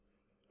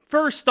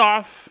First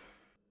off,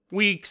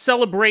 we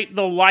celebrate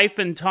the life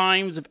and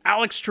times of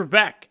Alex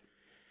Trebek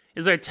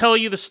as I tell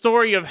you the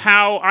story of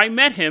how I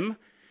met him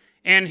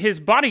and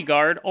his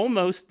bodyguard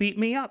almost beat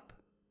me up.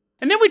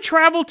 And then we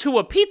travel to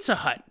a Pizza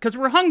Hut because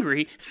we're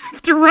hungry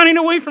after running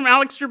away from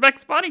Alex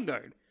Trebek's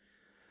bodyguard.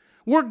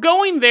 We're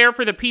going there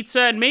for the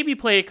pizza and maybe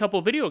play a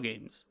couple video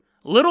games.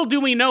 Little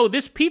do we know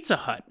this Pizza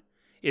Hut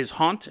is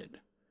haunted.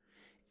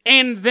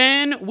 And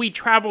then we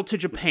travel to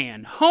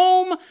Japan,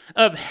 home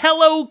of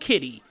Hello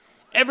Kitty,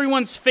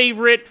 everyone's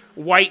favorite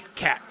white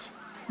cat.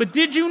 But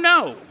did you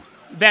know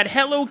that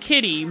Hello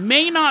Kitty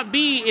may not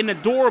be an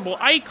adorable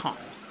icon?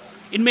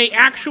 It may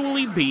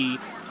actually be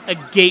a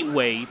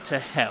gateway to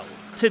hell.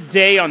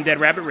 Today on Dead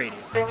Rabbit Radio.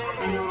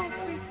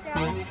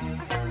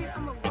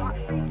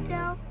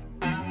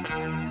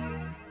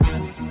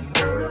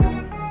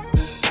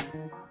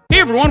 Hey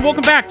everyone,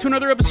 welcome back to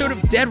another episode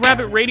of Dead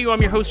Rabbit Radio.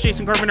 I'm your host,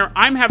 Jason Carpenter.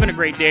 I'm having a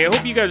great day. I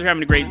hope you guys are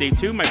having a great day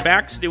too. My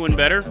back's doing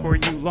better for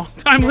you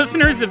long-time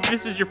listeners. If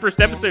this is your first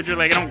episode, you're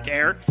like, I don't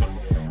care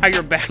how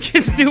your back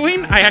is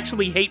doing. I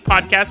actually hate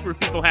podcasts where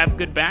people have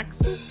good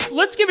backs.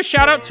 Let's give a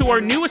shout out to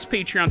our newest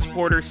Patreon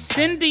supporter,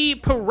 Cindy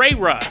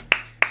Pereira.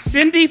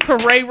 Cindy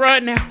Pereira.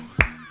 Now,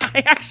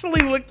 I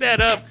actually looked that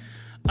up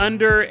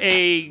under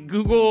a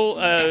Google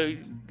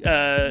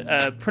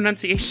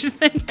pronunciation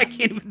thing. I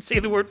can't even say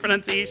the word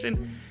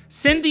pronunciation.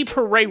 Cindy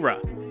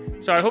Pereira.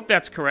 So I hope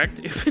that's correct.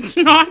 If it's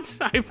not,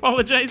 I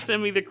apologize.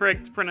 Send me the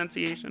correct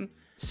pronunciation.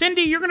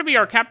 Cindy, you're going to be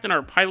our captain,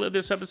 our pilot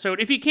this episode.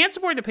 If you can't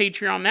support the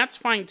Patreon, that's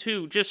fine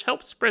too. Just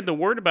help spread the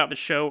word about the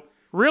show.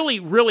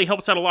 Really, really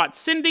helps out a lot.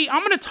 Cindy,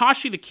 I'm going to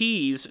toss you the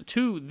keys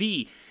to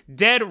the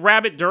Dead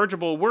Rabbit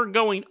Dirigible. We're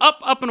going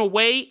up, and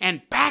away,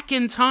 and back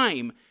in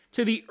time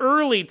to the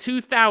early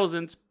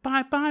 2000s.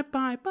 Bye, bye,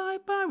 bye, bye,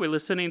 bye. We're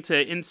listening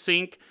to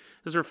NSYNC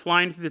as we're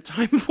flying through the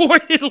time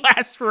void. It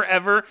lasts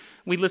forever.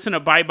 We listen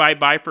to Bye, Bye,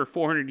 Bye for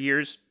 400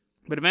 years,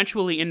 but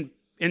eventually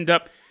end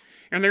up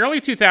in the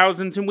early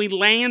 2000s, and we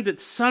land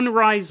at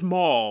Sunrise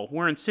Mall.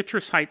 We're in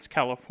Citrus Heights,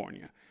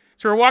 California.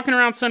 So we're walking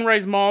around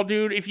Sunrise Mall,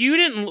 dude. If you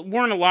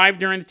weren't alive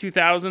during the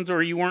 2000s,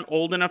 or you weren't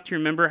old enough to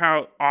remember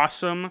how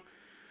awesome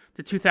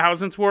the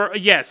 2000s were,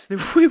 yes,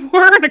 we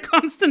were in a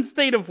constant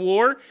state of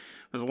war.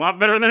 It was a lot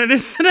better than it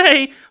is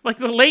today. Like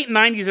the late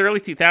 90s, early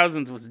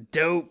 2000s was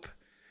dope.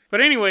 But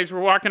anyways,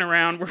 we're walking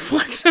around. We're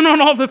flexing on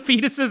all the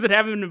fetuses that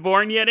haven't been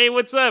born yet. Hey,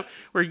 what's up?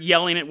 We're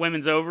yelling at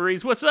women's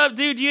ovaries. What's up,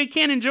 dude? You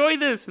can't enjoy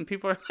this. And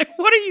people are like,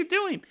 what are you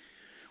doing?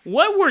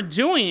 What we're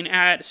doing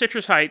at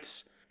Citrus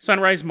Heights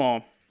Sunrise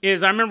Mall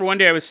is, I remember one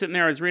day I was sitting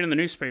there, I was reading the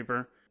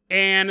newspaper,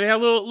 and they had a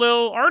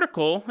little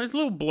article, there's a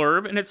little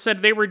blurb, and it said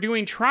they were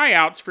doing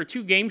tryouts for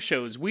 2 game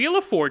shows. Wheel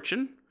of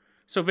Fortune.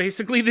 So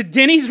basically, the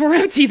Denny's were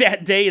empty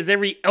that day as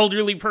every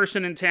elderly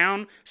person in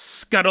town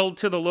scuttled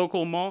to the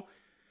local mall.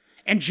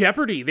 And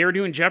Jeopardy. They were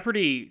doing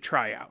Jeopardy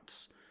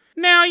tryouts.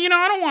 Now, you know,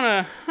 I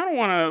don't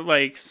want to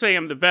like say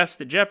I'm the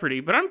best at Jeopardy,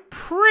 but I'm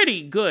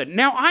pretty good.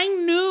 Now, I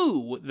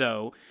knew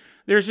though,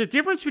 there's a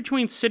difference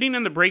between sitting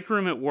in the break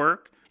room at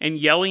work and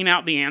yelling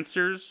out the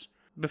answers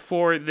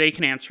before they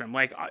can answer them.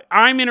 Like,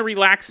 I'm in a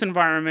relaxed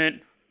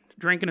environment,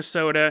 drinking a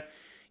soda,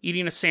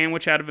 eating a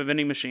sandwich out of a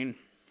vending machine.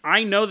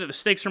 I know that the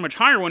stakes are much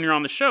higher when you're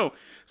on the show,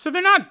 so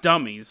they're not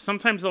dummies.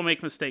 Sometimes they'll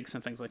make mistakes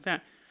and things like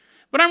that.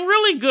 But I'm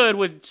really good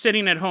with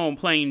sitting at home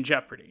playing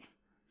Jeopardy.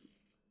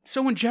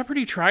 So when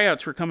Jeopardy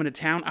tryouts were coming to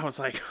town, I was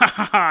like,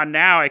 ha,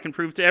 now I can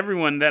prove to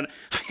everyone that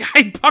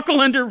I buckle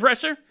under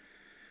pressure.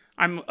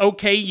 I'm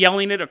okay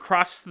yelling it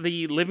across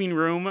the living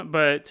room,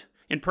 but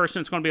in person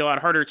it's going to be a lot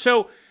harder.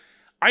 So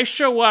I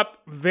show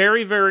up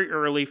very, very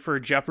early for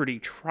Jeopardy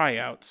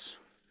tryouts.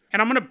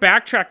 And I'm going to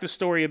backtrack the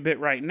story a bit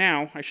right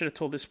now. I should have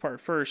told this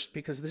part first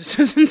because this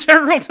is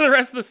integral to the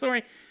rest of the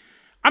story.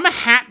 I'm a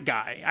hat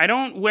guy. I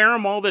don't wear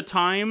them all the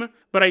time,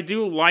 but I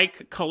do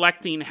like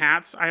collecting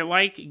hats. I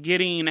like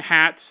getting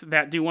hats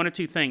that do one of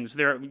two things.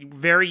 They're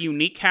very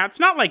unique hats,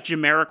 not like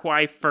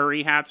Jamiroquai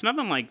furry hats,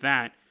 nothing like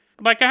that.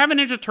 Like, I have a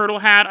Ninja Turtle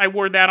hat. I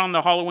wore that on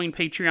the Halloween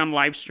Patreon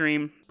live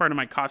stream. Part of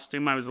my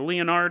costume, I was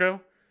Leonardo.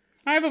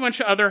 I have a bunch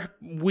of other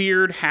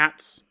weird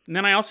hats. And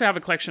then I also have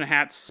a collection of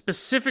hats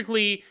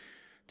specifically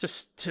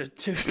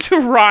to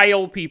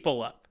rile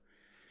people up.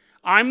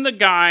 I'm the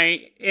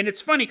guy, and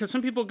it's funny because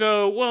some people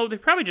go, well, they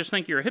probably just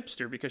think you're a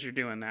hipster because you're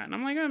doing that. And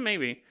I'm like, oh,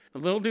 maybe.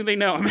 But little do they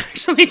know, I'm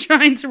actually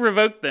trying to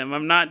revoke them.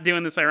 I'm not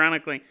doing this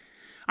ironically.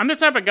 I'm the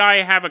type of guy,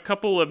 I have a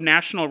couple of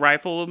National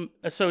Rifle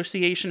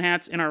Association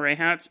hats, NRA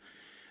hats,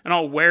 and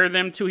I'll wear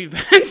them to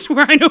events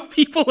where I know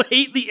people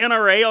hate the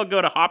NRA. I'll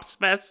go to Hops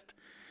Fest.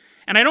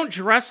 And I don't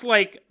dress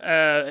like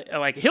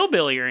a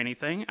hillbilly or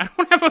anything. I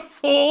don't have a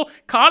full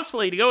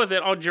cosplay to go with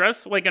it. I'll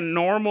dress like a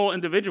normal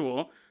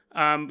individual.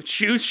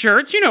 Shoes,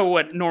 shirts, you know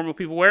what normal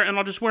people wear, and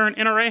I'll just wear an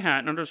NRA hat,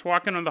 and I'll just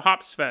walk in on the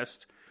Hops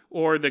Fest,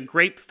 or the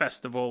Grape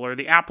Festival, or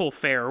the Apple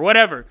Fair, or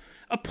whatever.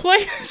 A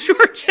place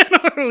where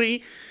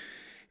generally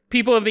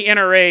people of the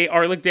NRA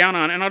are looked down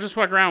on, and I'll just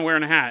walk around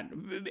wearing a hat.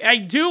 I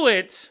do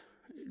it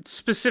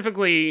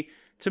specifically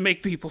to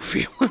make people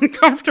feel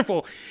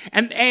uncomfortable.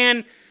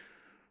 And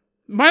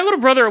My little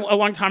brother a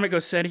long time ago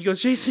said, he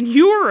goes, Jason,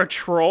 you were a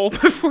troll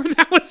before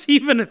that was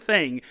even a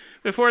thing.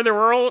 Before there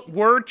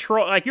were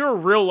troll, like you're a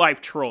real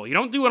life troll. You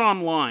don't do it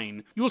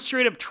online. You will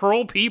straight up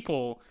troll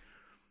people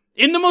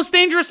in the most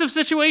dangerous of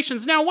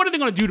situations. Now, what are they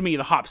going to do to me,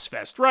 the Hops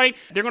Fest, right?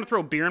 They're going to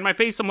throw beer in my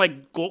face. I'm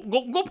like, go,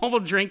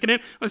 I'm drinking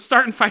it. I'm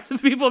starting fights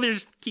with people. They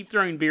just keep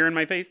throwing beer in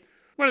my face.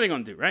 What are they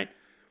going to do, right?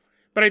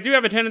 But I do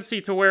have a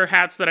tendency to wear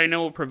hats that I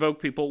know will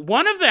provoke people.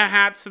 One of the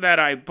hats that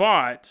I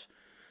bought,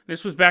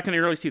 this was back in the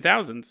early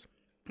 2000s.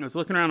 I was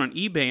looking around on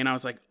eBay and I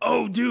was like,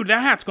 oh, dude,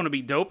 that hat's going to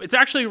be dope. It's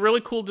actually a really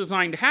cool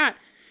designed hat.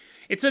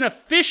 It's an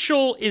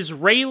official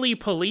Israeli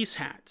police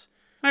hat.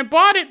 I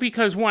bought it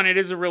because, one, it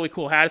is a really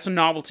cool hat. It's a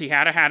novelty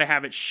hat. I had to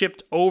have it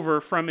shipped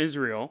over from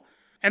Israel.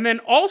 And then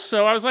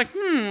also, I was like,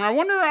 I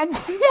wonder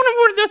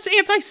what this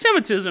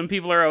anti-Semitism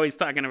people are always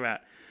talking about.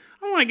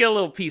 I want to get a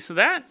little piece of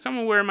that. So I'm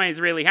going to wear my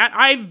Israeli hat.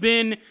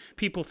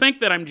 People think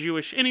that I'm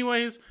Jewish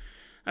anyways.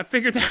 I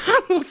figured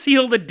that will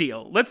seal the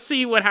deal. Let's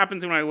see what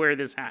happens when I wear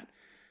this hat.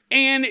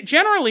 And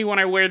generally, when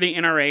I wear the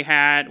NRA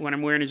hat, when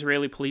I'm wearing an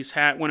Israeli police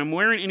hat, when I'm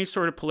wearing any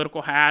sort of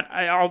political hat,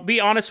 I'll be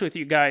honest with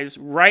you guys,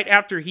 right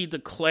after he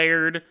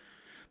declared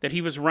that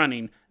he was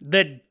running,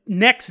 the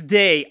next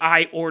day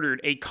I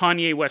ordered a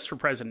Kanye West for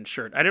President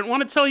shirt. I didn't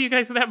want to tell you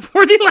guys that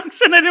before the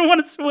election. I didn't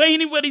want to sway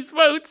anybody's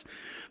votes.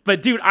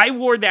 But dude, I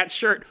wore that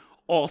shirt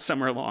all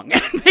summer long.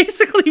 And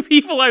basically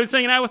people I was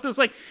hanging out with was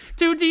like,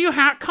 dude, dude,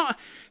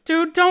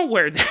 don't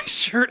wear that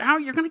shirt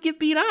out. You're going to get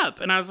beat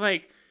up. And I was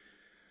like,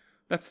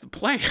 that's the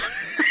plan.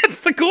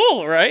 That's the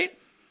goal, right?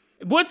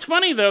 What's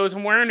funny, though, is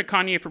I'm wearing a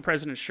Kanye for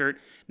President shirt.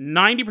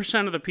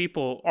 90% of the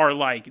people are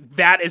like,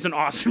 that is an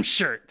awesome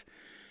shirt.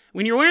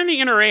 When you're wearing the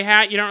NRA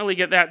hat, you don't really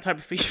get that type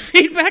of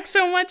feedback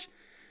so much.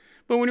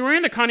 But when you're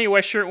wearing the Kanye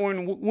West shirt,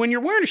 when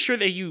you're wearing a shirt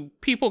that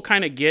people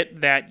kind of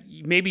get that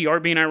maybe you are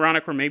being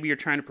ironic or maybe you're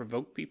trying to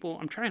provoke people,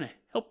 I'm trying to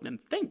help them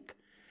think.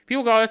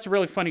 People go, oh, that's a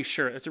really funny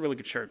shirt. That's a really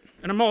good shirt.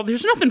 And I'm all,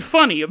 there's nothing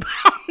funny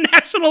about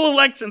national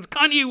elections.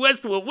 Kanye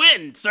West will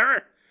win,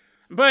 sir.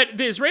 But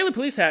the Israeli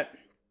police hat,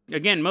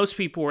 again, most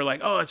people were like,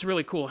 oh, it's a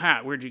really cool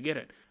hat. Where'd you get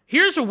it?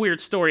 Here's a weird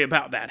story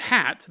about that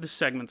hat. This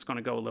segment's going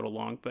to go a little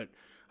long, but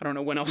I don't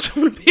know when else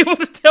I'm going to be able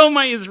to tell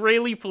my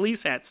Israeli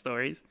police hat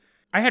stories.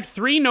 I had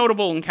 3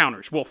 notable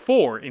encounters. Well,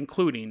 4,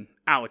 including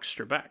Alex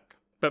Trebek.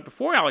 But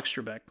before Alex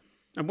Trebek,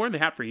 I've worn the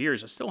hat for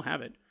years. I still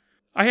have it.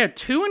 I had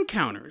 2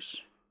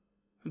 encounters.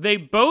 They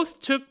both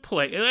took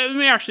place. Let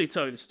me actually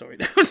tell you the story.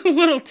 That was a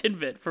little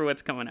tidbit for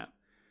what's coming up.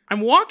 I'm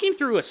walking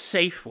through a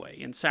Safeway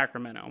in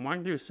Sacramento. I'm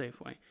walking through a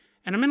Safeway.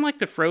 And I'm in like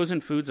the frozen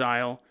foods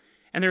aisle.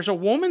 And there's a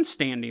woman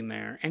standing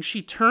there. And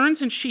she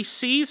turns and she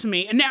sees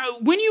me. And now,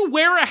 when you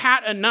wear a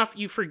hat enough,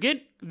 you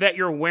forget that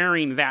you're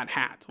wearing that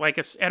hat. Like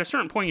at a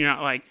certain point, you're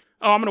not like,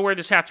 oh, I'm going to wear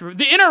this hat.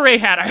 The NRA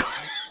hat I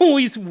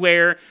always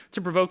wear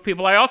to provoke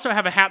people. I also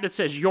have a hat that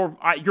says your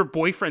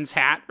boyfriend's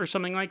hat or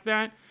something like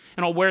that.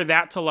 And I'll wear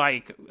that to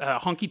like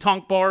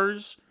honky-tonk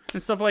bars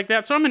and stuff like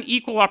that. So I'm an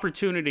equal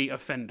opportunity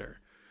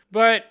offender.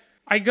 But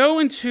I go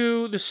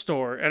into the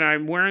store, and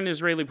I'm wearing the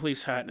Israeli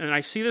police hat, and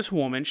I see this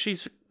woman.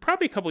 She's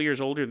probably a couple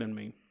years older than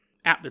me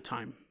at the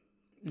time.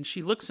 And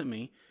she looks at me,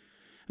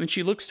 and then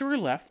she looks to her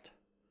left.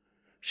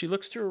 She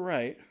looks to her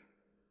right.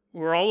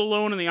 We're all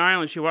alone in the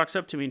aisle, and she walks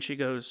up to me, and she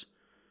goes,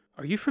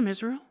 are you from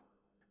Israel?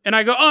 And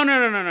I go, oh,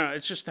 no,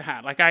 it's just the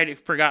hat. Like, I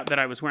forgot that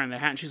I was wearing that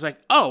hat. And she's like,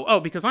 oh,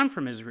 because I'm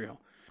from Israel.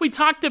 We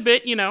talked a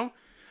bit,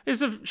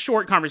 It's a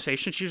short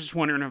conversation. She was just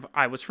wondering if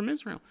I was from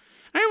Israel.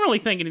 I didn't really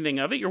think anything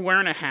of it. You're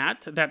wearing a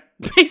hat that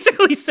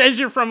basically says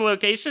you're from a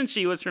location.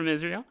 She was from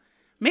Israel.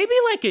 Maybe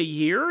like a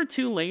year or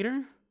 2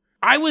 later,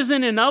 I was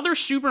in another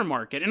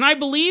supermarket, and I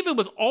believe it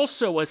was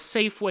also a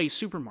Safeway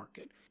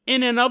supermarket,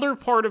 in another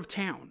part of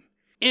town,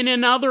 in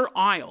another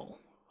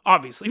aisle,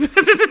 obviously,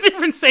 because it's a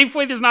different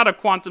Safeway. There's not a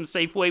quantum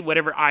Safeway.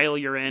 Whatever aisle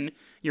you're in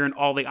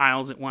all the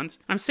aisles at once.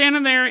 I'm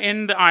standing there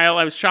in the aisle.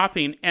 I was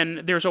shopping, and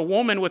there's a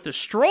woman with a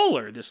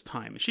stroller this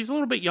time. She's a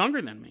little bit younger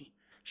than me.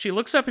 She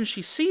looks up and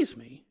she sees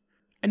me.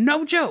 And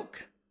no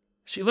joke,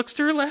 she looks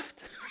to her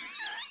left,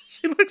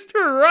 she looks to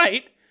her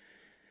right,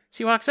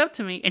 she walks up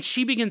to me, and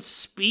she begins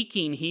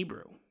speaking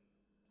Hebrew.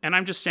 And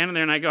I'm just standing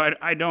there, and I go,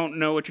 I don't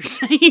know what you're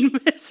saying,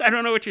 miss. I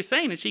don't know what you're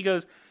saying. And she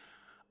goes,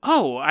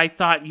 oh, I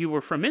thought you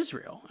were from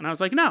Israel. And I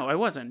was like, no, I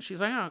wasn't.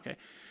 She's like, oh, okay.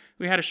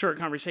 We had a short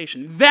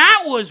conversation.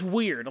 That was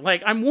weird.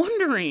 Like, I'm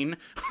wondering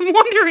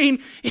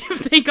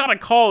if they got a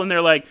call, and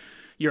they're like,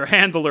 your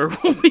handler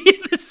will be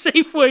in the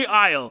Safeway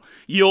aisle.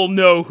 You'll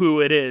know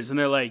who it is. And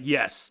they're like,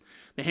 yes.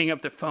 They hang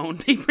up their phone,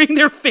 they bring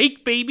their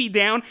fake baby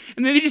down,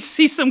 and then they just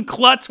see some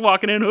klutz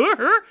walking in.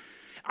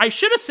 I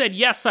should have said,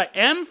 yes, I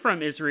am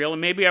from Israel,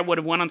 and maybe I would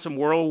have went on some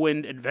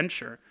whirlwind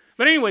adventure.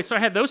 But anyway, so I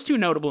had those 2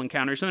 notable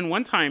encounters, and then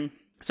one time,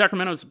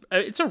 Sacramento's,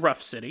 it's a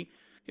rough city.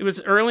 It was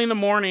early in the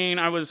morning,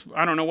 I was,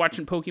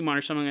 watching Pokemon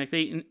or something like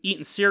that,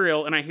 eating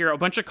cereal, and I hear a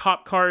bunch of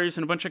cop cars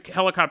and a bunch of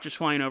helicopters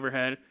flying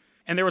overhead,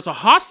 and there was a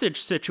hostage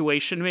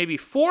situation maybe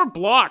 4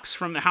 blocks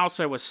from the house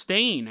I was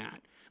staying at.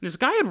 This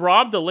guy had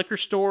robbed a liquor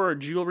store or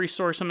jewelry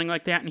store or something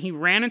like that, and he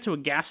ran into a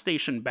gas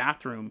station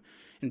bathroom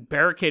and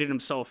barricaded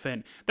himself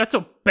in. That's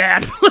a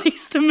bad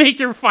place to make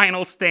your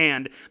final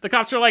stand. The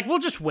cops are like, we'll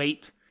just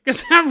wait.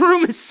 Because that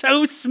room is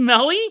so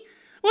smelly.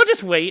 We'll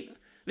just wait.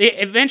 They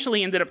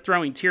eventually ended up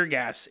throwing tear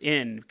gas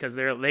in because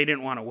they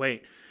didn't want to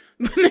wait.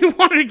 They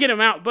wanted to get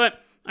him out.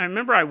 But I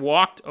remember I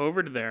walked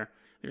over to there.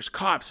 There's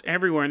cops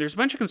everywhere, and there's a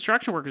bunch of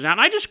construction workers out.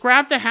 And I just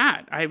grabbed the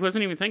hat. I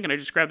wasn't even thinking. I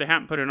just grabbed the hat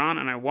and put it on,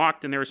 and I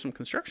walked, and there were some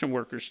construction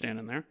workers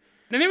standing there.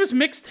 And there was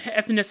mixed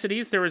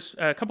ethnicities. There was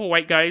a couple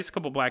white guys, a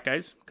couple black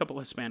guys, a couple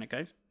Hispanic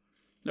guys.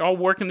 They're all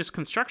working this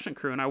construction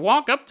crew, and I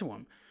walk up to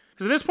them.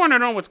 Because at this point, I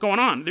don't know what's going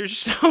on. There's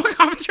just a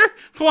helicopter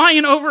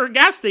flying over a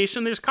gas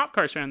station. There's cop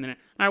cars surrounding it.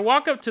 And I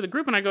walk up to the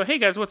group, and I go, hey,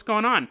 guys, what's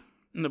going on?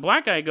 And the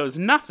black guy goes,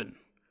 nothing.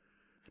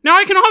 Now,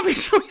 I can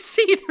obviously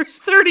see there's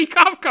 30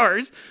 cop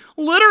cars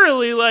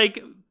literally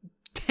like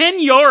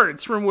 10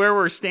 yards from where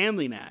we're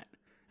standing at.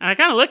 And I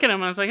kind of look at him,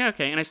 and I was like,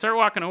 okay. And I start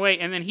walking away,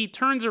 and then he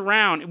turns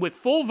around with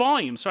full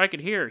volume so I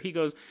could hear. He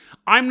goes,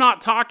 I'm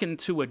not talking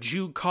to a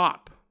Jew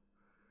cop.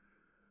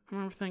 I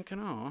remember thinking,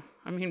 oh,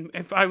 I mean,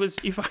 if I was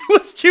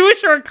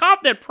Jewish or a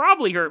cop, that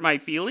probably hurt my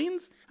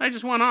feelings. I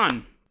just went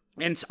on.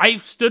 And I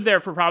stood there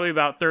for probably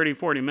about 30,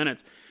 40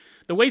 minutes.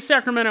 The way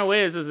Sacramento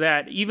is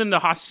that even the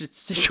hostage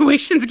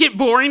situations get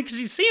boring because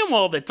you see them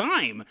all the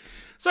time.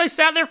 So I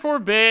sat there for a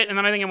bit, and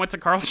then I think I went to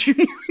Carl's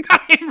Jr.,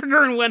 got a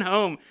hamburger, and went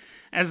home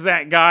as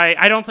that guy.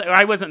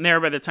 I wasn't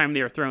there by the time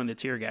they were throwing the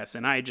tear gas,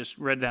 and I just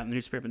read that in the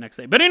newspaper the next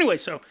day. But anyway,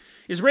 so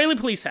Israeli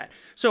police hat.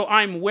 So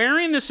I'm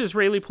wearing this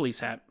Israeli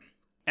police hat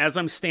as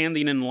I'm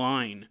standing in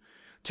line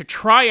to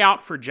try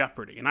out for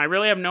Jeopardy. And I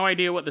really have no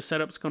idea what the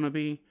setup's going to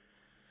be.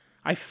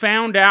 I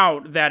found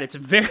out that it's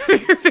very,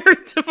 very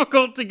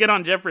difficult to get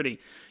on Jeopardy.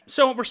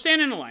 So we're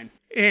standing in line,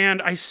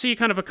 and I see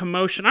kind of a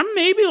commotion. I'm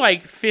maybe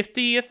like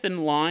 50th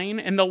in line,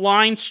 and the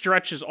line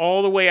stretches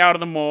all the way out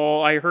of the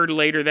mall. I heard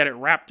later that it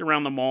wrapped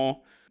around the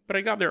mall, but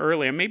I got there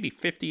early. I'm maybe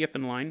 50th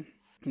in line.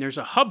 And there's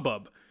a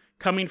hubbub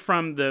coming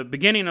from the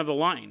beginning of the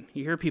line.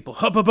 You hear people,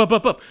 hubbub,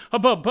 hubbub, hubbub,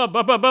 hubbub, hubbub,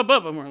 hubbub,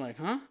 hubbub, and we're like,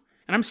 huh?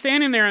 And I'm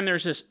standing there, and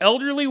there's this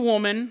elderly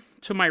woman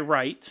to my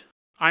right.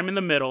 I'm in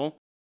the middle,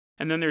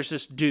 and then there's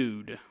this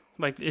dude.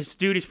 Like, this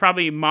dude, he's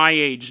probably my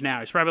age now.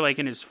 He's probably like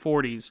in his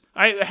 40s.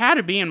 I had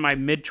to be in my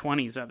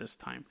mid-20s at this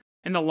time.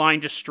 And the line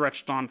just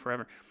stretched on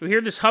forever. We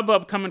hear this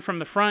hubbub coming from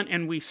the front,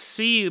 and we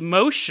see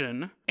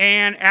motion.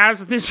 And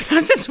as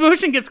this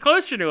motion gets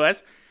closer to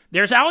us,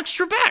 there's Alex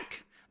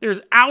Trebek.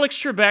 There's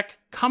Alex Trebek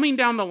coming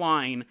down the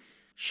line,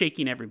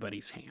 shaking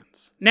everybody's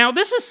hands. Now,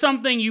 this is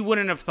something you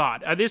wouldn't have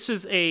thought. This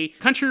is a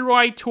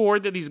countrywide tour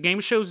that these game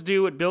shows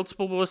do. It builds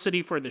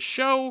publicity for the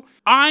show.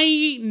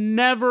 I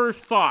never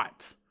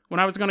thought, when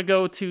I was going to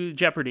go to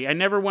Jeopardy, I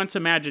never once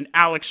imagined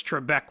Alex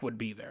Trebek would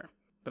be there.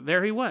 But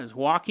there he was,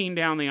 walking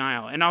down the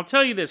aisle. And I'll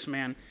tell you this,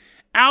 man,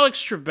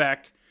 Alex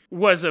Trebek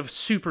was a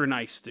super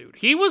nice dude.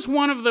 He was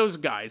one of those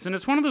guys, and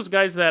it's one of those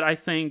guys that I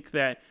think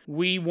that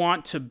we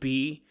want to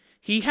be.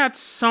 He had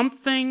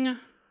something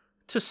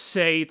to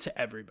say to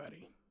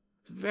everybody.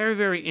 Very,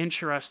 very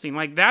interesting.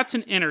 Like, that's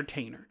an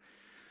entertainer.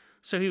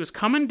 So he was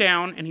coming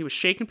down, and he was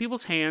shaking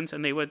people's hands,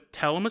 and they would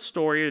tell him a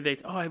story, or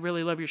oh, I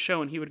really love your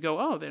show. And he would go,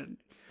 oh, then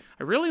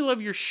I really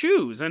love your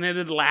shoes. And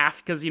they'd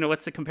laugh because,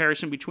 what's the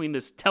comparison between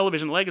this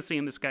television legacy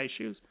and this guy's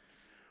shoes?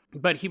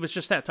 But he was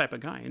just that type of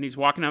guy. And he's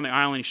walking down the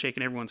aisle and he's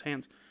shaking everyone's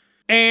hands.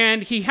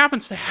 And he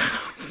happens to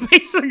have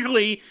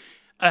basically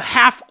a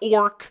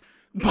half-orc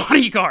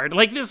bodyguard.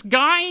 Like, this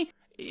guy,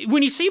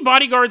 when you see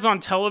bodyguards on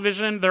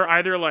television, they're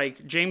either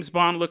like James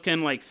Bond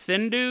looking like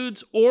thin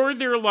dudes, or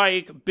they're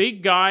like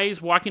big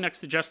guys walking next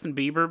to Justin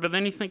Bieber. But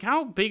then you think,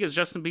 how big is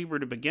Justin Bieber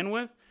to begin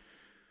with?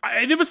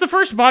 It was the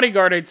first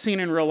bodyguard I'd seen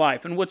in real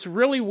life. And what's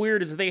really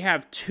weird is they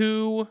have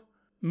two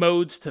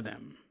modes to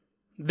them.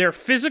 Their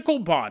physical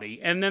body,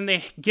 and then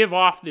they give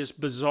off this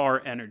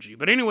bizarre energy.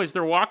 But anyways,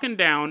 they're walking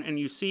down, and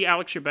you see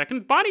Alex Trebek,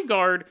 and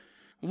bodyguard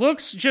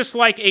looks just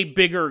like a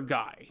bigger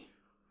guy,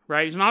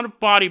 right? He's not a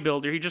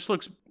bodybuilder. He just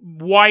looks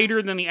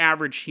wider than the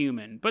average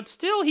human. But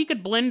still, he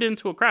could blend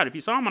into a crowd. If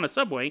you saw him on a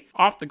subway,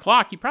 off the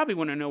clock, you probably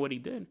wouldn't know what he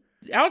did.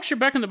 Alex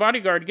Trebek and the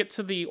bodyguard get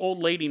to the old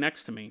lady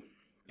next to me.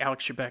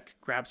 Alex Trebek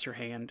grabs her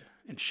hand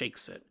and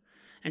shakes it.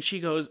 And she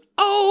goes,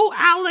 oh,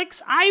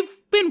 Alex, I've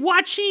been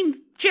watching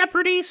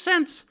Jeopardy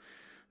since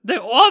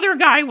the other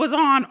guy was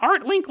on,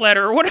 Art Linkletter,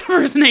 or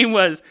whatever his name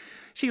was.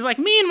 She's like,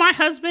 me and my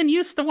husband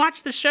used to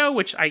watch the show,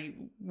 which I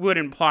would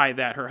imply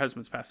that her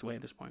husband's passed away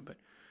at this point. But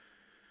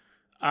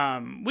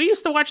we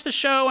used to watch the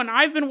show, and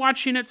I've been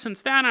watching it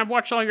since then. I've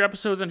watched all your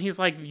episodes, and he's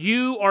like,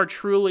 you are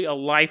truly a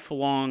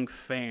lifelong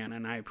fan,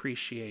 and I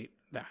appreciate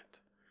that.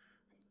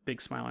 Big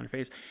smile on her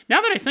face.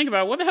 Now that I think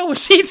about it, what the hell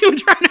was she doing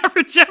trying out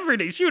for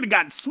Jeopardy? She would have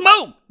gotten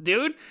smoked,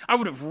 dude. I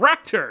would have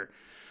wrecked her.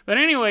 But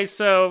anyway,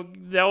 so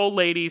the old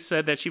lady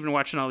said that she'd been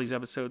watching all these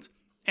episodes.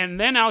 And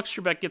then Alex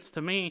Trebek gets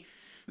to me.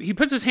 He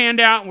puts his hand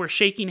out, and we're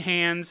shaking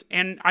hands.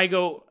 And I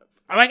go,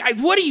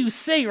 what do you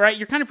say, right?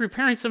 You're kind of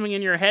preparing something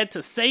in your head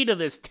to say to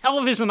this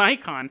television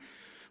icon.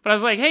 But I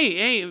was like,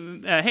 hey,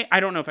 I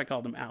don't know if I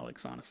called him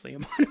Alex, honestly. It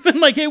might have been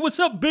like, hey, what's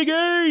up, Big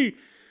A?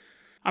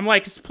 I'm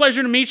like, it's a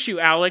pleasure to meet you,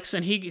 Alex.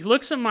 And he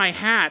looks at my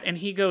hat and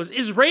he goes,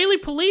 Israeli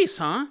police,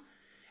 huh?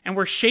 And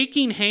we're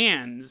shaking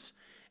hands.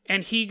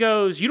 And he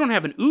goes, you don't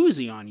have an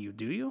Uzi on you,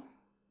 do you?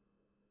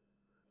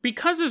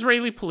 Because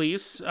Israeli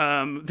police, they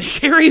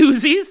carry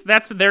Uzis.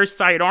 That's their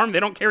sidearm. They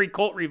don't carry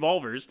Colt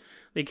revolvers.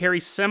 They carry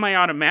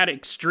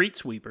semi-automatic street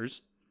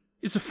sweepers.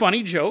 It's a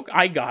funny joke.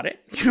 I got it.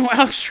 You know,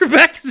 Alex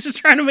Trebek is just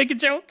trying to make a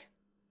joke.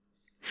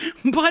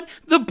 But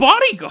the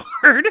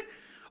bodyguard,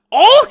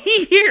 all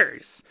he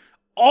hears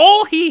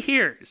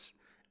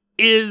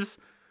is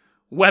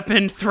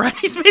weapon threat.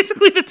 He's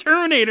basically the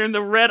Terminator, and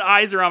the red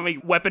eyes are on me.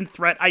 Weapon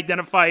threat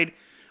identified.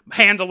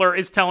 Handler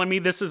is telling me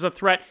this is a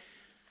threat.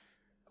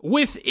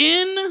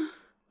 Within,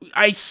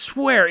 I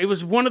swear, it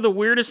was one of the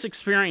weirdest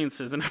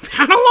experiences, and I've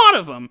had a lot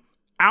of them.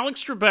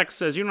 Alex Trebek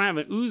says, you don't have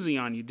an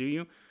Uzi on you, do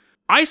you?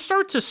 I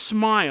start to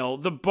smile.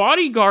 The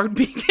bodyguard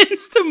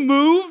begins to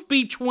move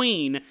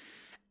between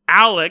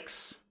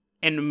Alex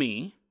and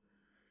me.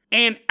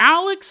 And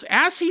Alex,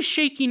 as he's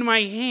shaking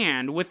my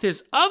hand with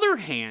his other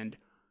hand,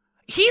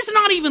 he's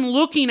not even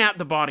looking at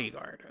the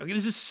bodyguard. Okay,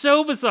 this is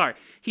so bizarre.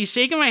 He's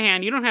shaking my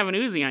hand. You don't have an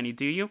Uzi on you,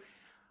 do you?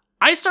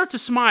 I start to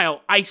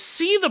smile. I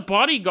see the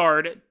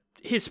bodyguard,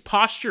 his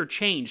posture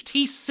changed.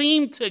 He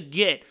seemed to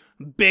get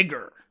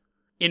bigger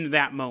in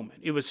that moment.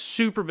 It was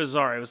super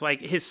bizarre. It was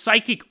like his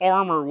psychic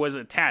armor was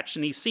attached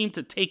and he seemed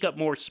to take up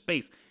more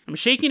space. I'm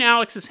shaking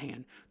Alex's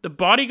hand. The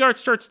bodyguard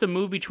starts to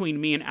move between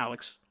me and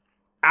Alex.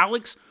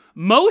 Alex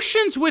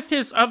motions with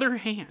his other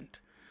hand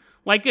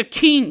like a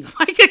king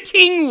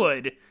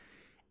would.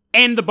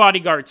 And the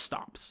bodyguard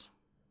stops.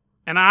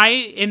 And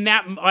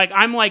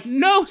I'm like,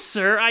 no,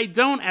 sir, I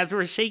don't, as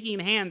we're shaking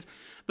hands.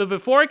 But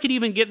before I could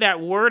even get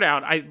that word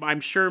out,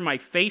 I'm sure my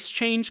face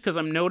changed because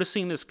I'm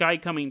noticing this guy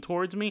coming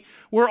towards me.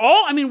 We're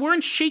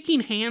in shaking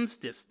hands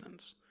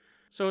distance.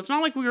 So it's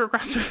not like we were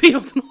across the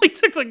field. It only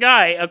took the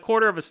guy a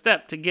quarter of a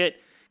step to get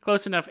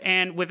close enough.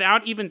 And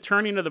without even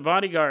turning to the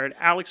bodyguard,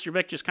 Alex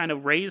Trebek just kind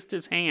of raised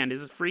his hand,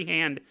 his free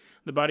hand.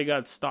 The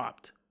bodyguard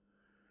stopped.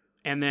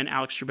 And then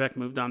Alex Trebek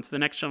moved on to the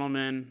next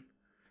gentleman,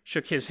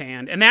 shook his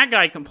hand, and that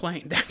guy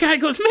complained. That guy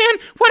goes, man,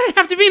 why did it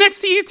have to be next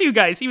to you two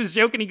guys? He was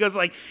joking. He goes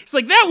he's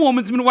like, that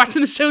woman's been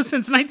watching the show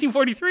since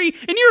 1943,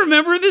 and you're a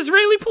member of the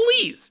Israeli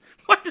police.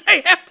 Why did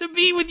I have to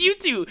be with you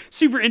two?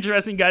 Super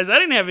interesting guys. I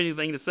didn't have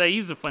anything to say. He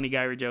was a funny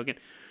guy. We're joking.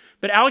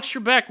 But Alex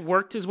Trebek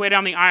worked his way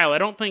down the aisle. I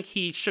don't think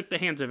he shook the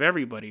hands of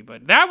everybody,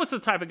 but that was the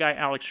type of guy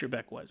Alex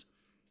Trebek was.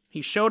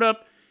 He showed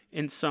up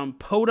in some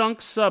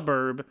podunk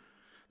suburb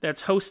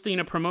that's hosting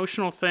a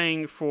promotional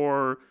thing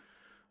for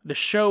the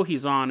show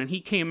he's on, and he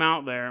came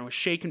out there and was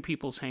shaking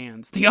people's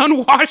hands. The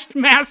unwashed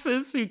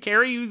masses who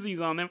carry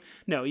Uzis on them.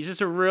 No, he's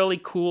just a really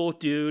cool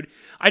dude.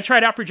 I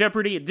tried out for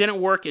Jeopardy. It didn't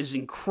work. It's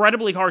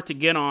incredibly hard to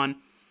get on.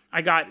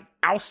 I got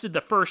ousted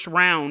the first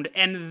round,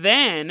 and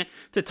then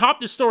to top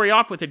the story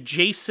off with a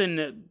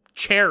Jason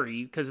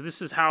Cherry, because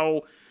this is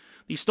how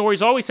these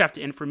stories always have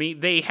to end for me.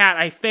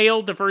 I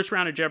failed the first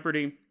round of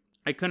Jeopardy.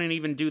 I couldn't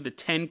even do the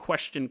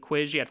 10-question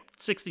quiz. You had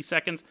 60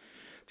 seconds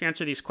to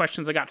answer these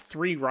questions. I got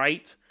 3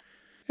 right.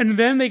 And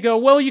then they go,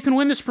 well, you can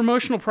win this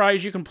promotional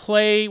prize. You can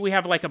play. We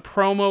have like a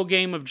promo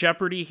game of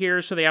Jeopardy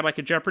here. So they have like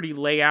a Jeopardy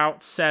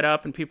layout set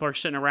up and people are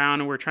sitting around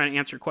and we're trying to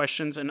answer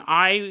questions. And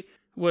I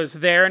was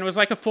there and it was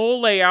like a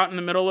full layout in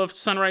the middle of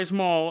Sunrise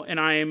Mall. And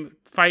I'm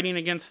fighting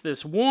against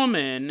this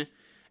woman.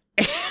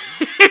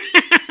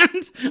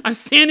 And I'm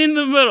standing in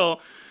the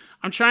middle.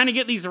 I'm trying to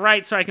get these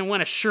right so I can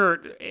win a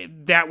shirt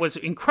that was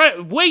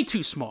way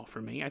too small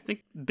for me. I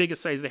think the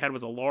biggest size they had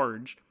was a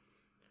large.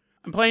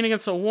 I'm playing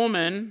against a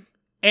woman.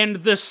 And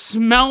the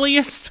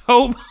smelliest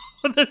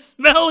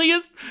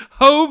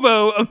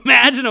hobo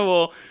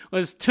imaginable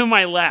was to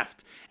my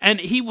left. And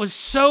he was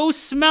so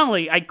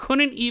smelly, I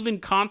couldn't even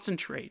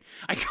concentrate.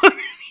 I couldn't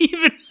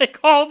even,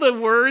 all the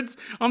words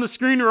on the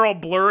screen are all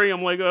blurry.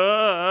 I'm like,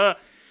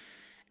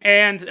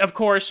 And, of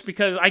course,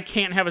 because I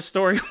can't have a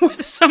story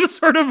with some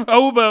sort of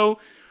hobo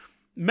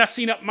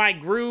messing up my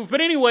groove.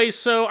 But anyway,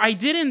 so I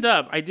did end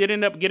up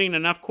getting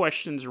enough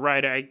questions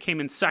right. I came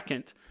in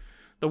second.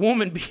 The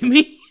woman beat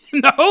me.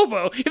 If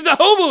the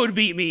hobo would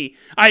beat me,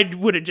 I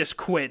would have just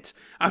quit.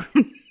 I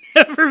would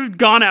never have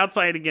gone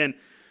outside again.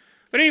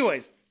 But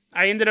anyways,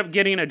 I ended up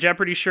getting a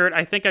Jeopardy shirt.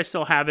 I think I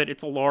still have it.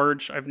 It's a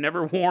large. I've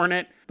never worn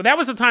it. But that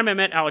was the time I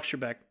met Alex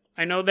Trebek.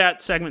 I know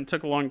that segment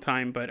took a long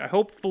time, but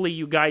hopefully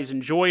you guys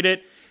enjoyed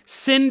it.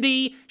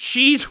 Cindy,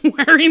 she's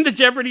wearing the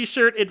Jeopardy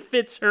shirt. It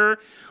fits her.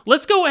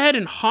 Let's go ahead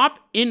and hop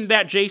in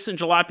that Jason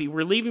Jalopy.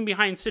 We're leaving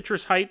behind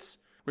Citrus Heights.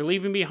 We're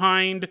leaving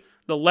behind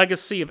the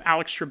legacy of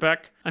Alex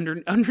Trebek.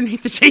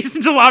 Underneath the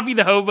Jason Jalopy,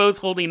 the hobo's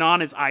holding on.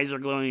 His eyes are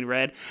glowing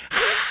red.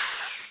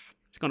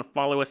 It's going to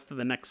follow us to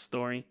the next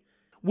story.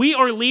 We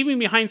are leaving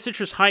behind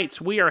Citrus Heights.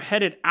 We are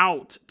headed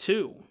out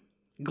to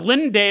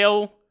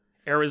Glendale,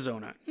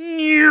 Arizona.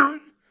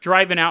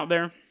 Driving out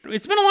there.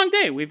 It's been a long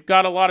day. We've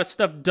got a lot of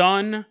stuff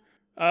done.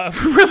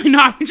 Really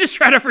not. We just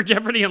tried out for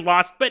Jeopardy and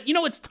lost. But,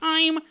 it's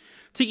time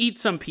to eat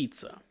some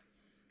pizza.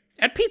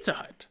 At Pizza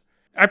Hut.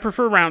 I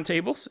prefer round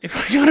tables, if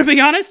I gotta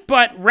be honest,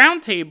 but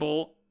Round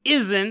Table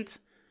isn't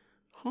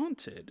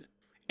haunted.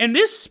 And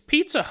this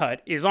Pizza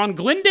Hut is on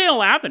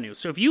Glendale Avenue.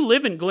 So if you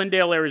live in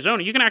Glendale,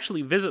 Arizona, you can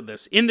actually visit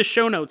this. In the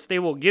show notes, they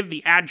will give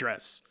the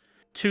address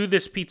to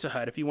this Pizza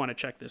Hut if you want to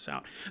check this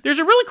out. There's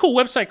a really cool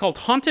website called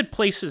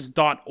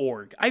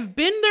hauntedplaces.org. I've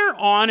been there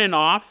on and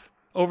off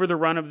over the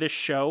run of this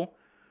show,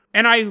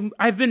 and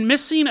I've been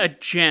missing a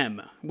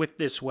gem with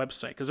this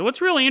website. Because what's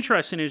really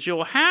interesting is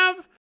you'll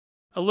have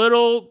a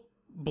little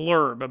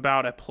blurb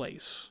about a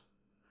place.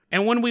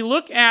 And when we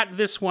look at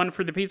this one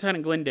for the Pizza Hut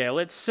in Glendale,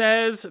 it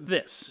says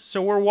this.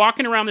 So we're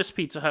walking around this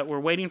Pizza Hut, we're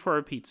waiting for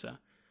our pizza,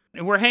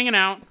 and we're hanging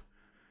out,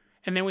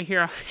 and then we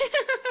hear a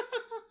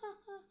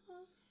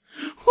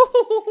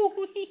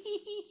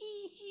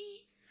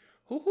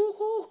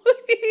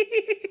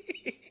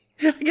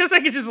I guess I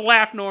could just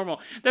laugh normal.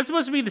 That's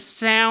supposed to be the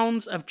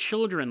sounds of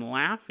children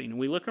laughing.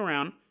 We look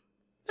around.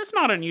 That's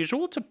not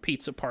unusual. It's a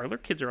pizza parlor.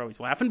 Kids are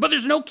always laughing, but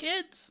there's no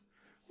kids.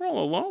 We're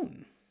all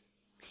alone.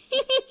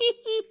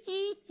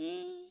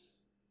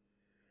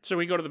 So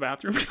we go to the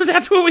bathroom because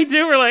that's what we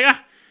do. We're like,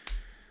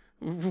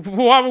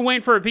 while we're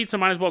waiting for a pizza,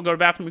 might as well go to the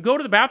bathroom. We go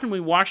to the bathroom, we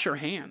wash our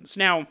hands.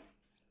 Now,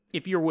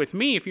 if you're with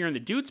me, if you're in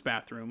the dude's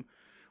bathroom,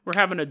 we're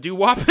having a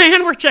doo-wop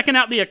band. We're checking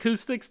out the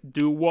acoustics.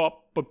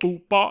 Doo-wop,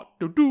 ba-boo-ba,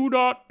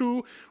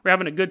 doo-doo-da-doo. We're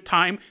having a good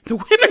time. The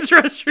women's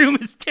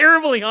restroom is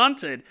terribly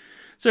haunted.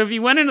 So if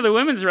you went into the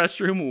women's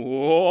restroom,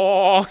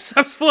 whoa,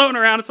 stuff's floating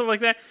around and stuff like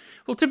that.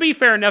 Well, to be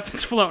fair,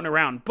 nothing's floating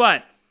around,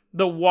 but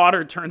the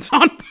water turns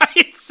on by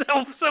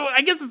itself. So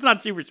I guess it's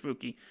not super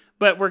spooky,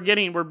 but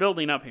we're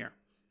building up here.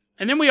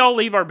 And then we all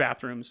leave our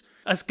bathrooms.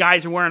 Us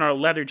guys are wearing our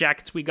leather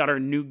jackets. We got our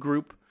new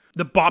group.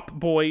 The Bop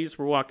Boys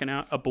were walking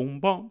out. A boom,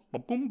 boom,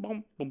 boom, boom,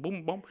 boom, boom,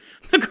 boom, boom.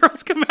 The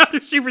girls come out.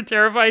 They're super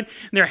terrified.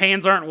 And their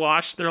hands aren't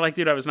washed. They're like,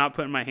 dude, I was not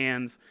putting my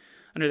hands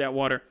under that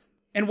water.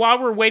 And while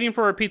we're waiting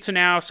for our pizza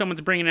now, someone's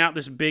bringing out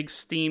this big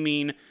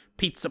steaming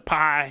pizza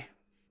pie.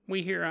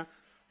 We hear a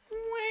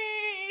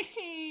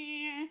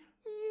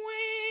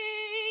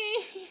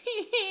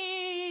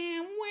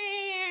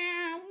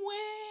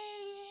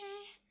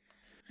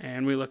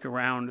and we look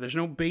around. There's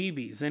no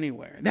babies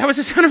anywhere. That was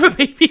the sound of a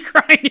baby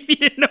crying. If you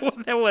didn't know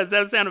what that was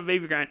the sound of a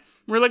baby crying.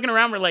 We're looking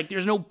around. We're like,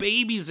 there's no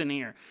babies in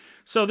here.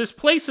 So this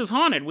place is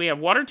haunted. We have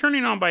water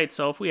turning on by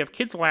itself. We have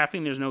kids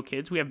laughing. There's no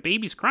kids. We have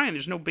babies crying.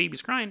 There's no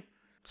babies crying.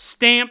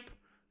 Stamp,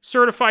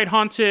 certified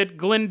haunted,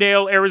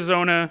 Glendale,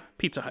 Arizona,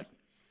 Pizza Hut.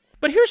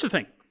 But here's the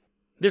thing.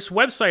 This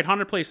website,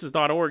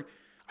 hauntedplaces.org,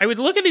 I would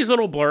look at these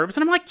little blurbs,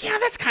 and I'm like, yeah,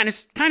 that's kind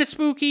of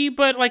spooky,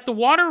 but like the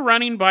water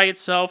running by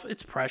itself,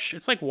 it's pressure.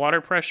 It's like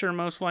water pressure,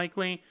 most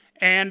likely.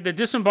 And the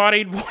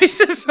disembodied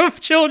voices of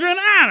children,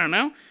 I don't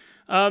know.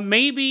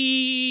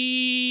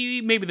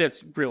 Maybe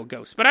that's real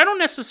ghosts. But I don't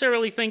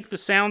necessarily think the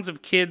sounds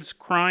of kids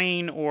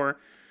crying or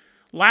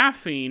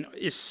laughing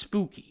is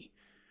spooky.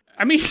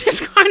 I mean,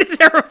 it's kind of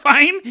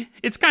terrifying.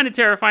 It's kind of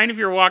terrifying if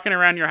you're walking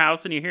around your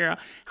house and you hear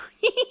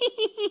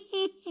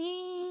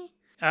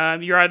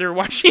you're either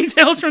watching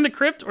Tales from the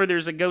Crypt or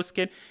there's a ghost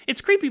kid. It's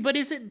creepy, but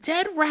is it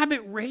Dead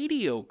Rabbit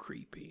Radio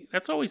creepy?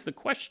 That's always the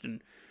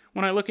question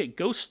when I look at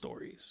ghost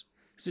stories.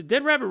 Is it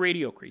Dead Rabbit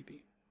Radio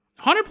creepy?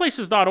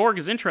 Hauntedplaces.org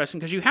is interesting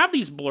because you have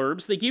these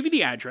blurbs. They give you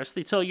the address.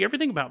 They tell you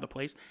everything about the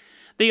place.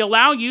 They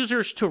allow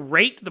users to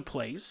rate the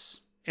place.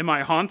 Am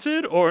I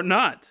haunted or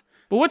not?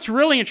 But what's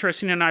really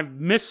interesting, and I've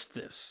missed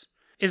this,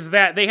 is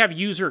that they have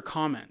user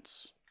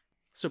comments.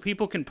 So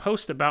people can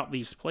post about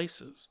these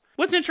places.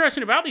 What's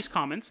interesting about these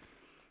comments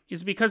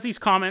is because these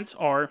comments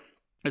are,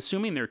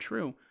 assuming they're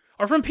true,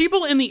 are from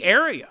people in the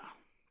area.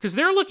 Because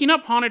they're looking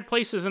up haunted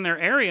places in their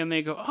area and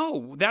they go,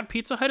 oh, that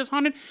Pizza Hut is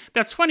haunted?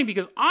 That's funny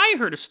because I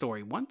heard a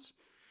story once.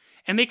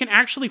 And they can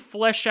actually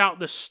flesh out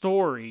the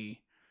story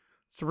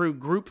through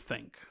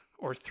groupthink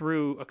or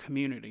through a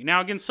community.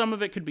 Now, again, some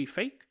of it could be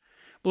fake.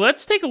 But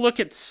let's take a look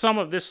at some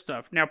of this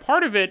stuff. Now,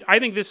 part of it, I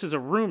think this is a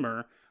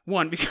rumor.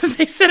 One, because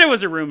they said it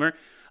was a rumor.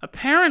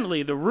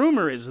 Apparently, the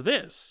rumor is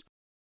this.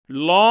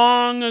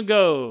 Long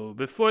ago,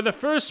 before the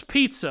first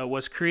pizza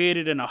was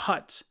created in a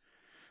hut,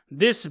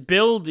 this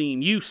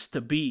building used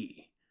to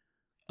be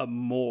a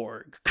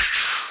morgue.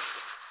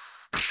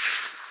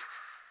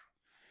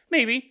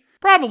 Maybe.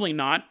 Probably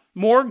not.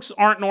 Morgues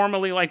aren't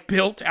normally,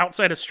 built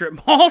outside of strip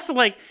malls.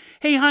 Like,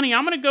 hey, honey,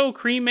 I'm going to go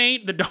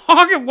cremate the dog.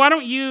 Why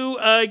don't you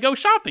go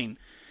shopping?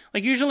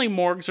 Usually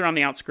morgues are on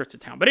the outskirts of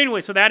town. But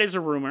anyway, so that is a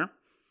rumor.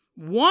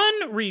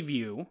 One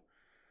review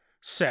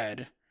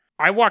said,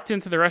 I walked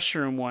into the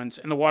restroom once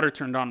and the water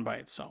turned on by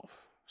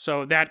itself.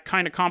 So that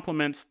kind of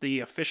complements the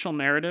official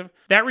narrative.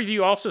 That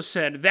review also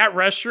said, that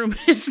restroom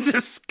is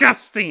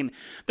disgusting.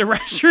 The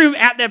restroom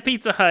at that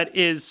Pizza Hut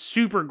is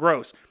super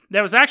gross.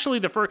 That was actually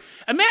the first.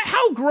 And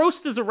how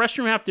gross does a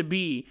restroom have to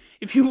be?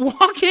 If you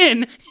walk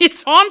in,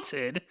 it's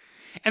haunted.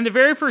 And the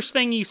very first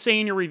thing you say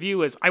in your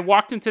review is, I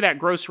walked into that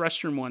gross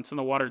restroom once and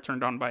the water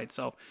turned on by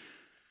itself.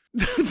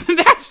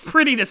 That's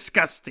pretty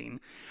disgusting.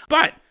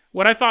 But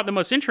what I thought the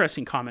most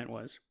interesting comment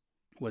was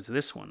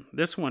this one.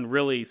 This one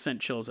really sent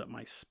chills up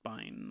my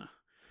spine.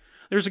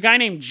 There's a guy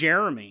named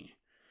Jeremy.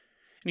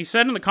 And he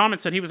said in the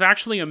comments that he was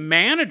actually a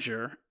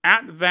manager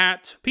at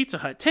that Pizza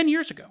Hut 10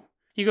 years ago.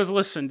 He goes,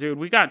 listen, dude,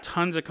 we got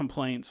tons of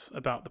complaints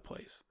about the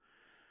place.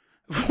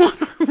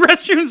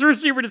 Restrooms were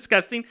super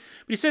disgusting.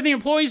 But he said the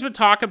employees would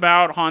talk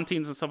about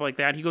hauntings and stuff like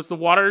that. He goes, the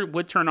water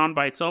would turn on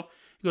by itself.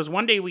 He goes,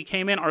 one day we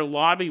came in, our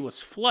lobby was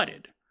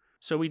flooded.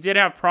 So we did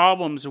have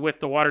problems with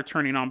the water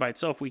turning on by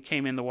itself. We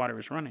came in, the water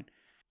was running.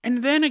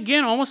 And then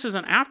again, almost as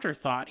an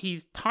afterthought,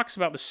 he talks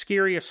about the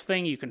scariest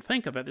thing you can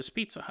think of at this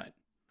Pizza Hut.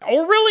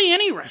 Or really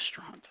any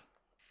restaurant.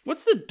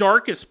 What's the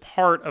darkest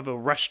part of a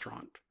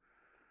restaurant?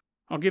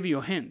 I'll give you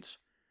a hint.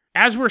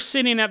 As we're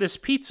sitting at this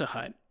Pizza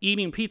Hut,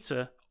 eating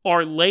pizza,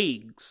 our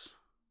legs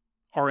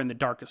are in the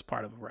darkest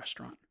part of a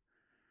restaurant.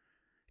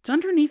 It's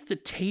underneath the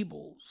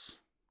tables.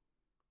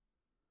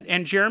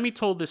 And Jeremy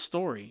told this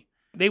story.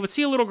 They would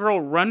see a little girl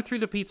run through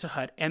the Pizza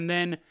Hut and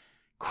then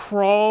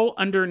crawl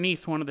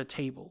underneath one of the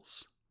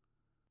tables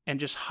and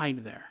just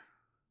hide there,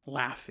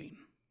 laughing.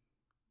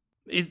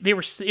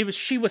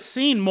 She was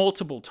seen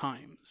multiple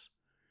times.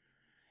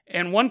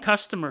 And one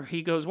customer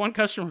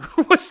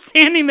was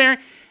standing there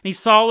and he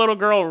saw a little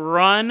girl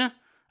run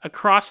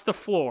across the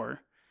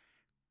floor,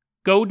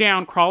 go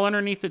down, crawl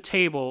underneath the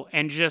table,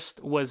 and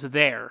just was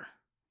there,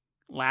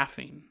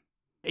 laughing.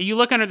 You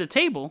look under the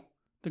table,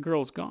 the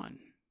girl's gone.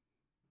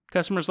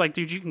 Customer's like,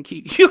 dude, you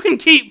can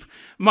keep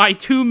my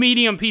 2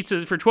 medium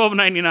pizzas for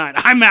 $12.99.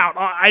 I'm out.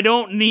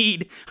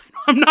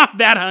 I'm not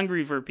that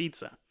hungry for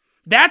pizza.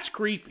 That's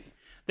creepy.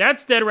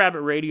 That's Dead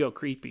Rabbit Radio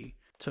creepy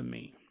to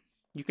me.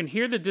 You can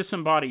hear the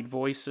disembodied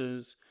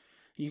voices.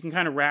 You can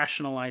kind of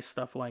rationalize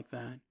stuff like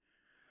that.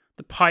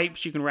 The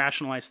pipes, you can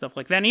rationalize stuff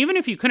like that. And even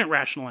if you couldn't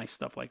rationalize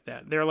stuff like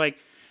that, they're like,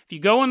 if you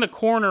go in the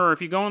corner, or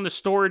if you go in the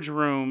storage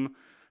room,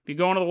 if you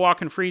go into the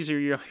walk-in freezer,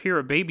 you'll hear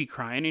a baby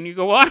crying, and you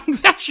go, well,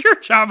 that's your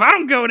job. I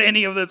don't go to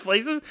any of those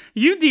places.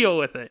 You deal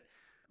with it.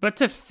 But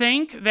to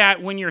think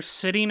that when you're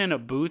sitting in a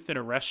booth at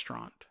a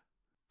restaurant,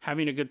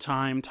 having a good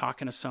time,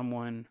 talking to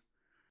someone,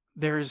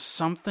 there is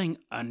something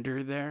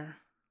under there.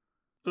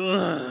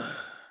 Ugh.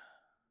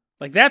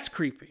 Like, that's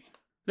creepy.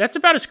 That's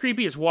about as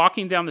creepy as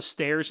walking down the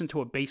stairs into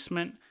a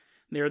basement.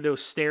 There are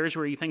those stairs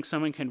where you think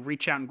someone can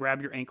reach out and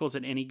grab your ankles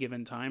at any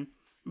given time.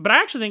 But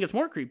I actually think it's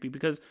more creepy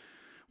because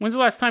when's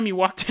the last time you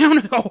walked down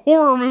a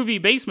horror movie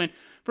basement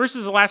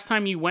versus the last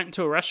time you went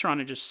into a restaurant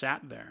and just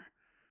sat there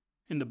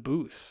in the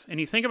booth? And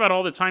you think about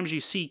all the times you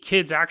see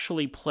kids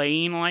actually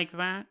playing like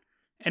that,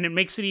 and it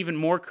makes it even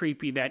more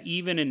creepy that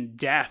even in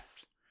death,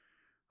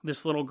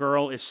 this little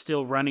girl is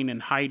still running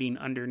and hiding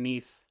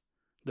underneath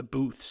the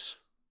booths.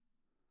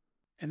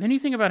 And then you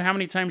think about how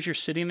many times you're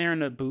sitting there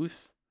in a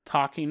booth,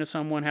 talking to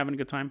someone, having a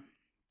good time,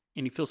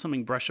 and you feel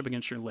something brush up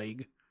against your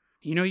leg.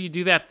 You know, you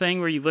do that thing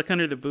where you look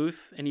under the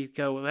booth and you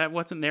go, well, that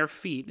wasn't their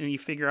feet. And you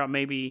figure out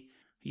maybe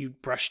you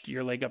brushed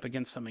your leg up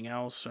against something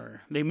else,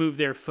 or they moved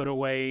their foot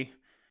away.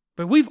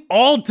 But we've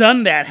all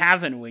done that,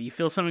 haven't we? You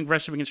feel something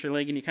brush up against your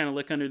leg and you kind of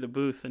look under the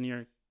booth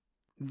and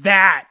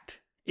that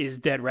is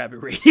Dead Rabbit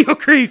Radio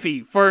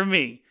creepy for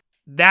me.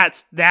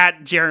 That's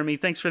that, Jeremy.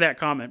 Thanks for that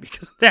comment,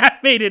 because that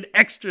made it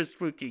extra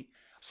spooky.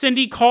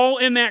 Cindy, call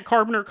in that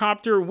Carpenter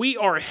copter. We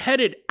are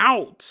headed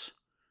out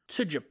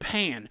to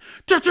Japan.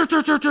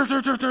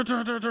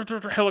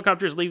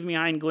 Helicopters leaving me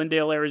behind in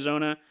Glendale,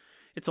 Arizona.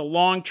 It's a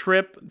long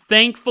trip.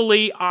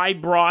 Thankfully, I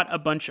brought a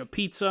bunch of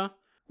pizza.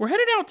 We're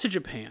headed out to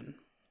Japan.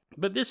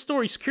 But this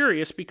story's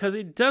curious because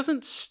it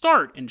doesn't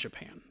start in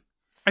Japan.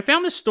 I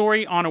found this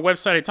story on a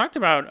website I talked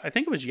about, I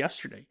think it was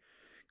yesterday,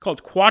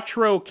 called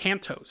Quatro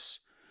Cantos.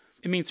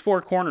 It means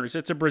 4 corners.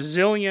 It's a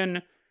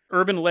Brazilian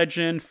urban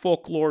legend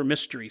folklore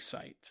mystery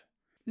site.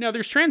 Now,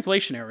 there's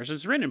translation errors.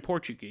 It's written in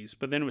Portuguese,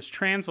 but then it was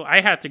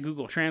I had to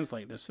Google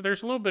translate this, so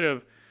there's a little bit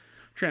of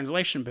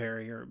translation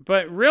barrier.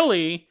 But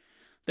really,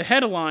 the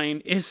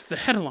headline is the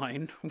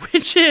headline,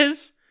 which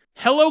is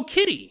Hello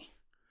Kitty.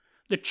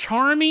 The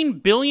charming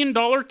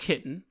billion-dollar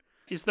kitten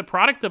is the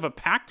product of a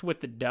pact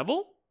with the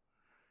devil? ?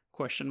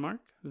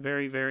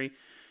 Very, very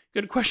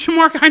good question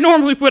mark. I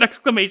normally put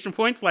exclamation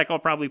points, like I'll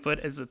probably put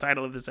as the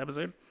title of this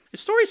episode. The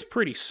story's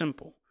pretty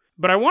simple,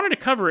 but I wanted to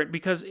cover it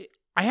because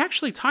I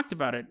actually talked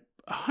about it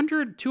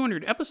 100,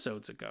 200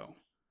 episodes ago.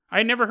 I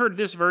had never heard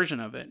this version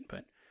of it,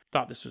 but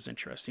thought this was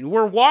interesting.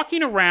 We're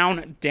walking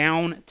around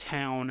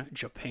downtown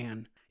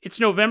Japan. It's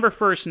November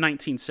 1st,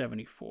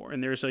 1974,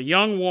 and there's a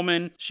young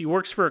woman. She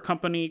works for a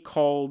company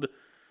called...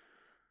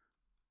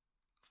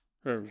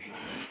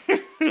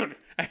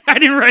 I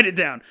didn't write it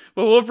down,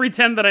 but we'll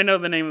pretend that I know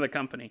the name of the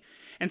company.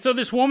 And so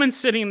this woman's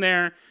sitting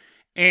there,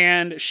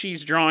 and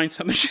she's drawing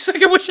something. She's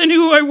like, I wish I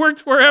knew who I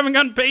worked for. I haven't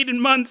gotten paid in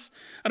months.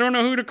 I don't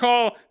know who to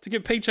call to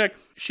get a paycheck.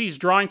 She's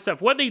drawing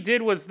stuff. What they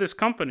did was this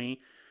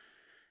company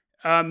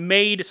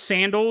made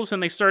sandals,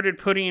 and they started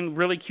putting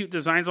really cute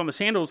designs on the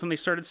sandals, and they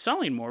started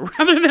selling more.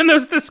 Rather than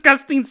those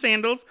disgusting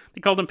sandals,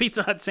 they called them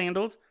Pizza Hut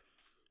sandals.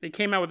 They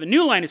came out with a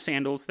new line of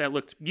sandals that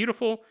looked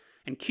beautiful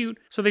and cute.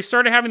 So they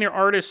started having their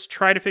artists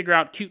try to figure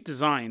out cute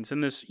designs.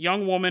 And this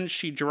young woman,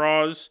 she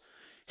draws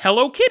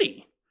Hello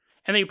Kitty.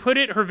 And they put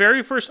it, her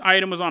very first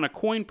item was on a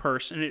coin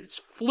purse, and it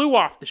flew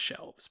off the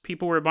shelves.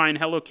 People were buying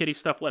Hello Kitty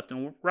stuff left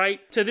and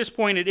right. To this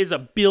point, it is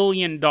 $1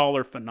 billion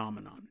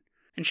phenomenon.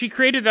 And she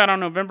created that on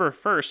November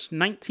 1st,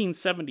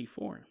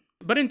 1974.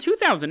 But in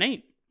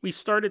 2008, we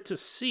started to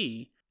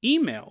see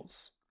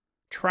emails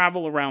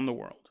travel around the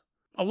world.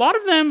 A lot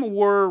of them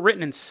were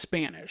written in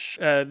Spanish.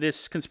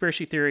 This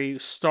conspiracy theory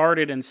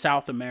started in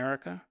South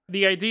America.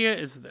 The idea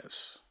is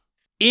this.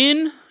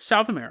 In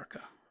South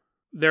America,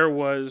 there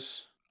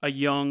was a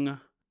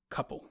young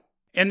couple,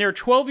 and their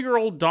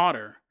 12-year-old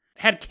daughter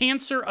had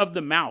cancer of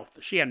the mouth.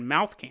 She had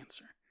mouth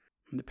cancer.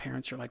 And the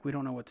parents are like, we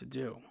don't know what to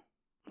do.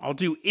 I'll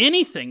do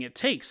anything it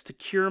takes to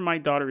cure my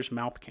daughter's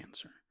mouth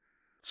cancer.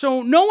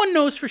 So no one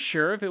knows for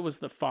sure if it was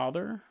the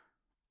father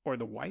or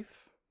the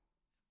wife.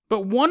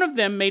 But one of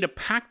them made a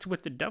pact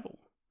with the devil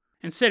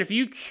and said, if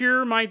you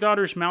cure my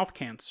daughter's mouth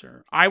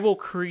cancer, I will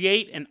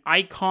create an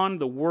icon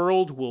the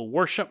world will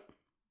worship.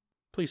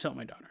 Please help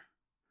my daughter.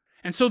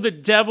 And so the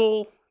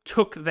devil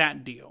took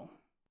that deal.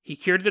 He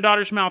cured the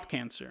daughter's mouth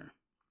cancer.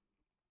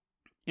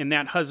 And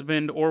that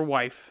husband or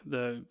wife,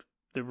 the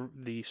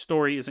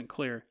story isn't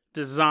clear,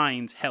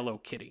 designs Hello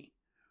Kitty.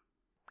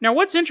 Now,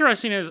 what's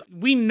interesting is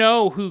we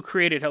know who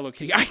created Hello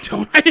Kitty. I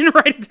didn't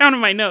write it down in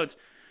my notes.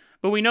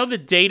 But we know the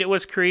date it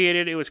was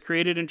created. It was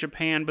created in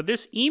Japan. But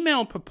this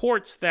email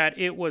purports that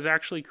it was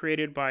actually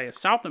created by a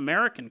South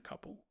American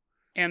couple.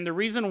 And the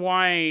reason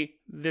why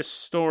this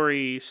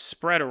story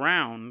spread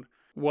around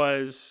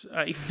was,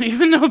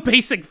 even though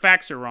basic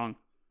facts are wrong,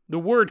 the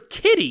word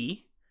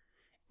kitty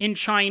in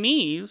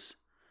Chinese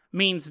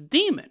means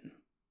demon.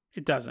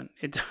 It doesn't.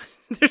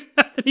 There's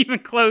nothing even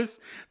close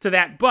to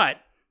that. But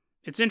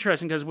it's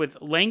interesting because with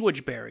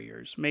language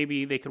barriers,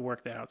 maybe they could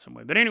work that out some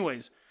way. But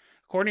anyways,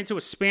 according to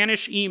a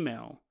Spanish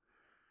email,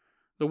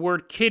 the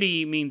word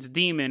kitty means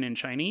demon in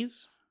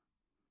Chinese.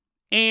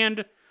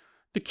 And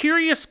the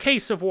curious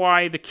case of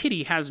why the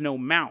kitty has no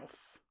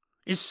mouth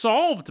is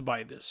solved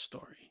by this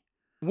story.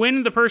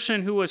 When the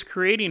person who was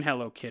creating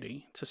Hello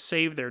Kitty to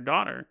save their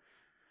daughter,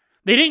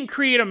 they didn't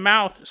create a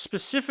mouth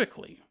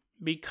specifically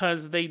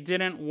because they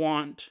didn't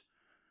want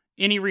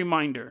any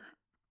reminder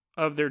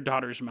of their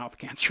daughter's mouth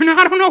cancer. Now,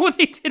 I don't know what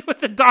they did with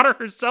the daughter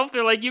herself.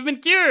 They're like, you've been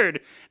cured.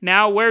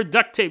 Now wear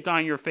duct tape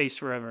on your face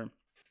forever.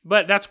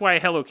 But that's why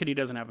Hello Kitty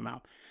doesn't have a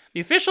mouth.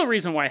 The official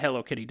reason why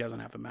Hello Kitty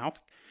doesn't have a mouth,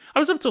 I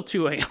was up till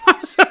 2 a.m.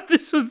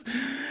 This was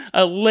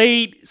a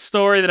late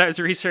story that I was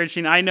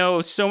researching. I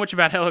know so much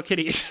about Hello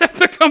Kitty, except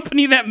the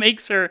company that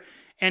makes her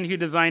and who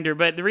designed her.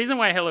 But the reason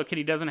why Hello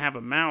Kitty doesn't have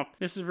a mouth,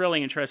 this is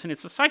really interesting.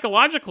 It's a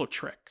psychological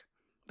trick.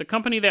 The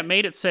company that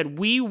made it said,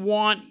 we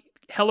want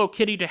Hello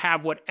Kitty to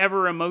have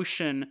whatever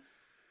emotion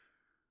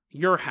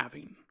you're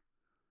having.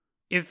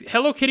 If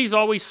Hello Kitty's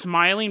always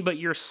smiling, but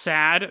you're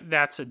sad,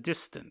 that's a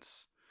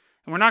distance.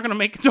 And we're not going to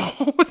make a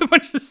doll with a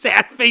bunch of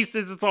sad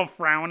faces. It's all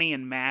frowny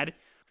and mad.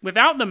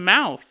 Without the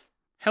mouth,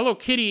 Hello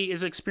Kitty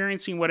is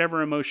experiencing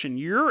whatever emotion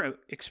you're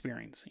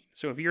experiencing.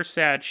 So if you're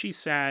sad, she's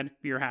sad.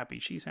 If you're happy,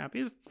 she's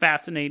happy. It's a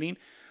fascinating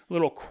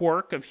little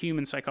quirk of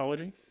human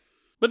psychology.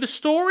 But the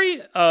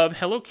story of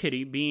Hello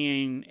Kitty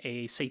being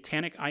a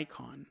satanic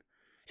icon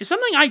is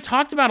something I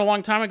talked about a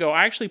long time ago.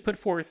 I actually put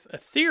forth a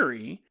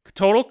theory,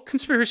 total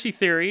conspiracy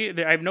theory.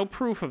 I have no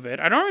proof of it.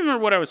 I don't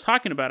remember what I was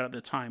talking about at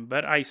the time,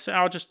 but I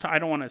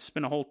don't want to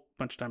spend a whole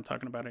bunch of time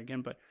talking about it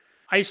again, but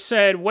I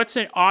said, what's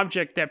an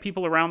object that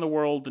people around the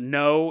world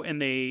know and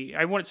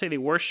I wouldn't say they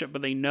worship,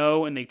 but they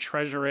know and they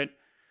treasure it.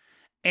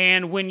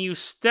 And when you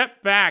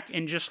step back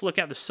and just look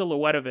at the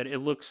silhouette of it, it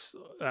looks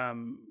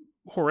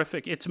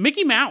horrific. It's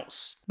Mickey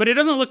Mouse, but it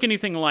doesn't look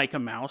anything like a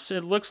mouse.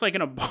 It looks like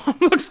an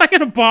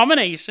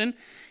abomination.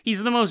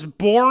 He's the most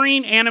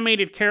boring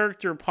animated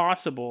character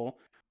possible.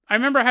 I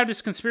remember I had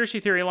this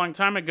conspiracy theory a long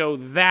time ago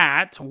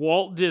that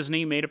Walt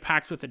Disney made a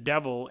pact with the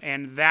devil,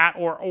 and that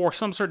or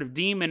some sort of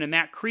demon, and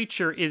that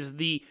creature is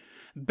the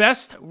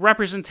best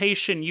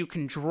representation you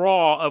can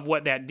draw of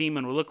what that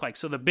demon would look like.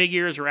 So the big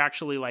ears are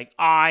actually like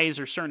eyes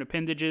or certain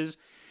appendages,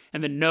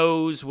 and the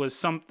nose was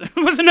something.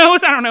 Was a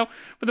nose? I don't know.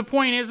 But the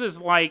point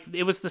is like,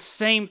 it was the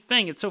same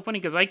thing. It's so funny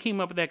because I came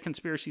up with that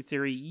conspiracy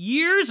theory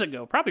years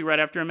ago, probably right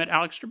after I met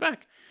Alex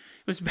Trebek.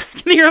 It was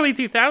back in the early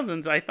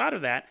 2000s I thought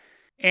of that.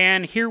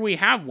 And here we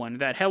have one,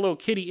 that Hello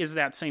Kitty is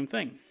that same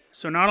thing.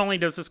 So not only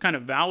does this kind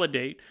of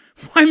validate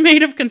my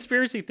made-up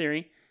conspiracy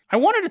theory, I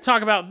wanted to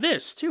talk about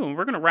this too, and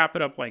we're going to wrap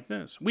it up like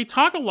this. We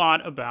talk a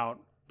lot about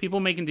people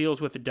making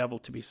deals with the devil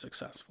to be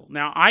successful.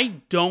 Now,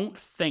 I don't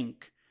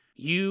think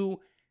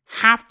you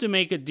have to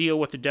make a deal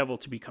with the devil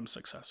to become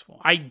successful.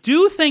 I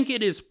do think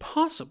it is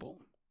possible.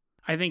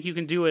 I think you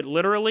can do it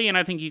literally, and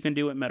I think you can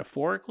do it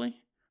metaphorically.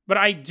 But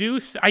I do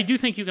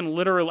think you can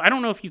literally, I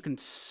don't know if you can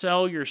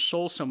sell your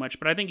soul so much,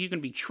 but I think you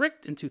can be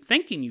tricked into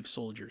thinking you've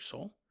sold your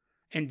soul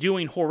and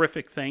doing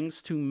horrific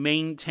things to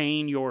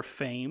maintain your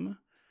fame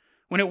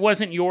when it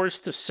wasn't yours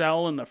to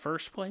sell in the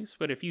first place.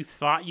 But if you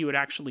thought you had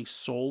actually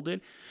sold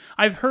it,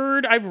 I've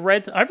read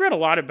a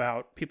lot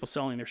about people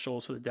selling their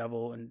souls to the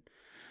devil and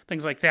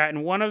things like that.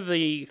 And one of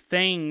the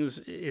things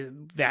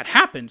that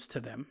happens to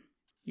them,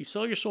 you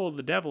sell your soul to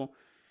the devil,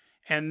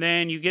 and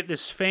then you get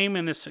this fame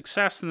and this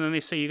success, and then they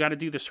say you got to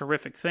do this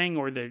horrific thing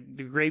or the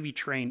gravy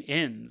train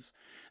ends.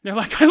 They're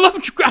like, I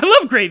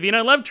love gravy and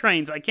I love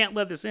trains. I can't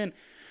let this in.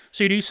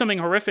 So you do something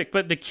horrific,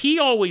 but the key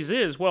always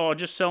is, well, I'll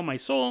just sell my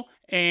soul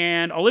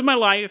and I'll live my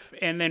life,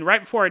 and then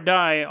right before I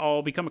die,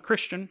 I'll become a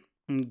Christian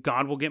and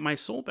God will get my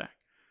soul back.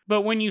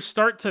 But when you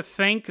start to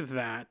think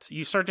that,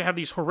 you start to have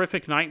these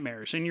horrific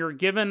nightmares, and you're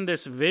given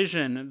this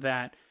vision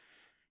that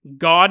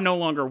God no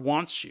longer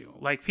wants you.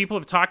 Like people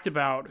have talked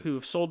about who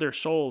have sold their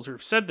souls or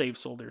have said they've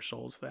sold their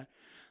souls, that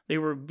they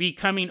were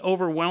becoming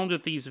overwhelmed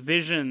with these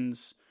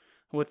visions,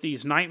 with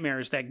these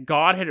nightmares, that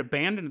God had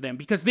abandoned them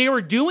because they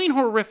were doing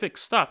horrific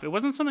stuff. It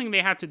wasn't something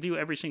they had to do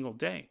every single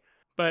day,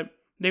 but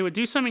they would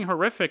do something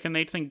horrific and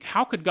they'd think,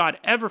 how could God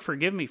ever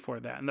forgive me for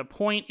that? And the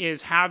point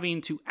is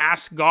having to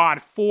ask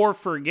God for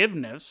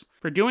forgiveness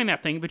for doing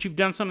that thing, but you've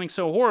done something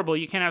so horrible,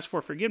 you can't ask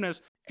for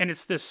forgiveness, and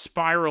it's this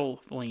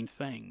spiraling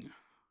thing.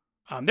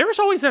 There was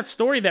always that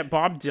story that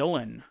Bob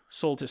Dylan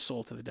sold his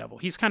soul to the devil.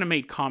 He's kind of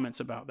made comments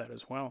about that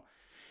as well.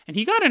 And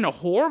he got in a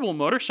horrible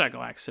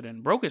motorcycle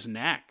accident, broke his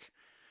neck,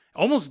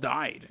 almost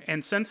died.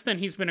 And since then,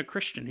 he's been a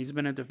Christian. He's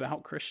been a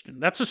devout Christian.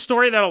 That's a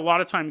story that a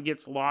lot of time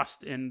gets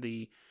lost in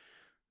the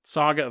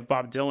saga of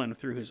Bob Dylan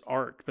through his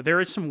art. But there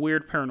is some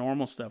weird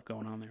paranormal stuff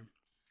going on there.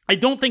 I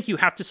don't think you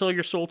have to sell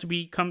your soul to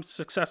become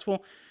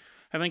successful.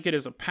 I think it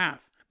is a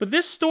path. But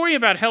this story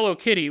about Hello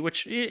Kitty,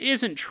 which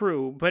isn't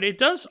true, but it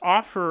does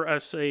offer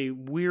us a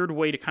weird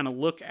way to kind of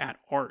look at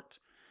art.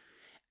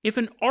 If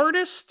an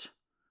artist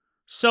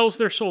sells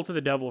their soul to the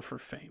devil for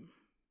fame,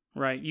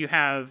 right? You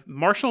have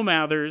Marshall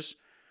Mathers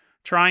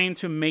trying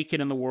to make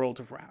it in the world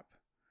of rap.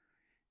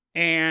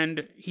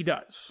 And he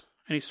does.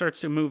 And he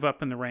starts to move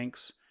up in the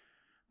ranks,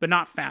 but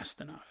not fast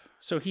enough.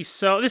 So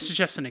this is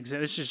just an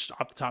example. This is just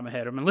off the top of my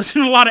head. I've been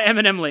listening to a lot of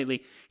Eminem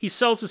lately. He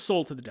sells his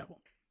soul to the devil.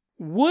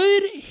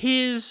 Would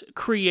his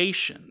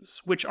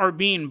creations, which are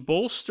being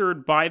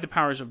bolstered by the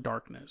powers of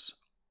darkness,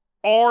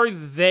 are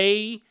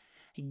they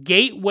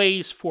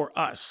gateways for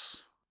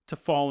us to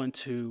fall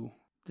into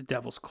the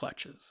devil's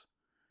clutches?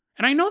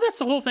 And I know that's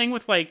the whole thing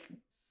with, like,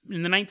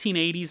 in the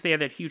 1980s, they had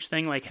that huge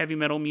thing, like heavy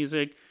metal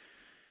music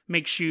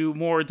makes you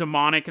more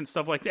demonic and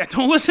stuff like that.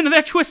 Don't listen to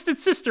that Twisted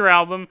Sister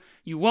album.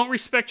 You won't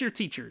respect your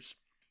teachers.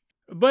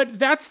 But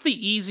that's the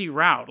easy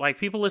route. Like,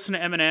 people listen to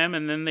Eminem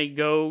and then they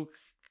go,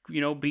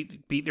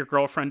 beat their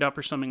girlfriend up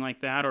or something like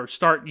that, or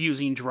start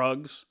using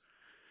drugs,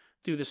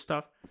 do this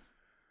stuff.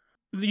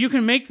 You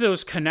can make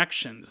those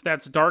connections.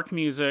 That's dark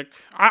music.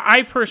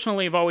 I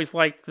personally have always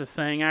liked the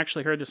thing. I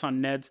actually heard this on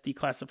Ned's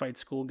Declassified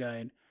School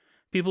Guide.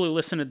 People who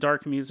listen to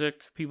dark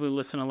music, people who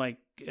listen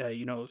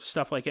to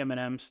stuff like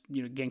Eminem's,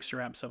 gangster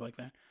rap, stuff like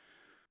that.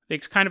 They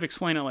kind of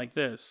explain it like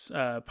this.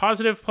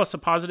 Positive plus a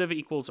positive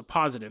equals a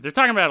positive. They're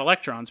talking about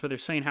electrons, but they're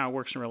saying how it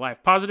works in real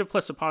life. Positive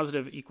plus a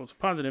positive equals a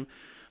positive.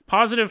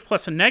 Positive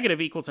plus a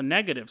negative equals a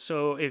negative.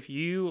 So if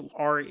you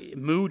are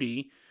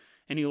moody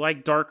and you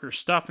like darker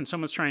stuff and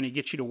someone's trying to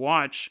get you to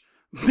watch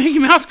Mickey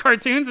Mouse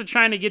cartoons and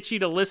trying to get you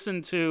to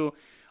listen to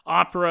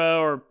opera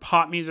or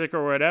pop music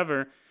or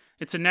whatever,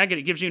 it's a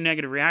negative. It gives you a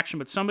negative reaction.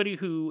 But somebody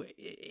who,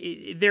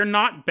 they're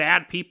not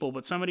bad people,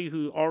 but somebody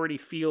who already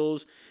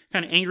feels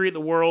kind of angry at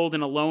the world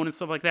and alone and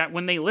stuff like that,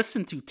 when they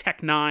listen to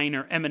Tech Nine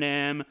or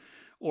Eminem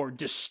or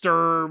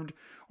Disturbed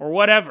or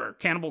whatever,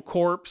 Cannibal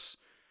Corpse,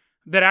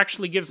 that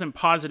actually gives them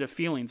positive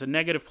feelings. A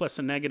negative plus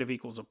a negative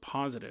equals a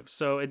positive.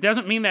 So it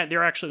doesn't mean that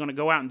they're actually going to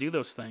go out and do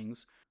those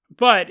things,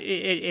 but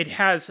it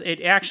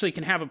actually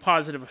can have a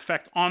positive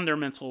effect on their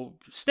mental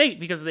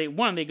state because they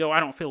go, I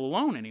don't feel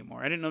alone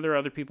anymore. I didn't know there are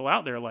other people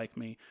out there like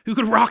me who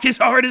could rock as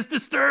hard as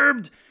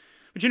Disturbed.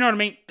 But you know what I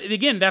mean?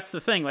 Again, that's the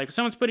thing. Like, if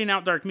someone's putting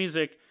out dark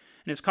music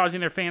and it's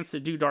causing their fans to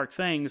do dark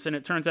things, and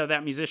it turns out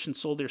that musician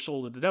sold their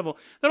soul to the devil,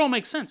 that all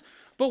makes sense.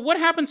 But what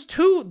happens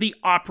to the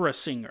opera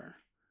singer?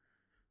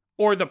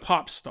 Or the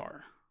pop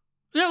star?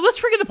 Let's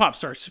forget the pop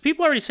stars.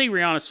 People already say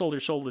Rihanna sold her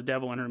soul to the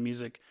devil in her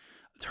music.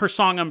 Her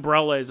song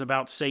Umbrella is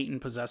about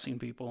Satan possessing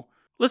people.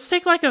 Let's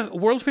take like a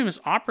world famous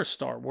opera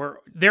star where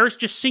they're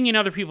just singing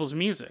other people's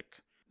music.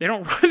 They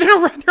don't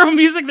write their own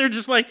music. They're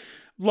just like,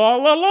 la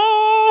la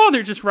la.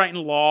 They're just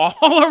writing law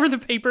all over the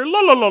paper.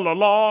 La la la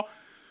la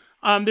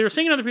la. They're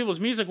singing other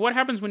people's music. What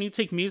happens when you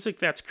take music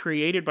that's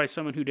created by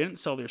someone who didn't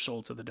sell their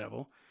soul to the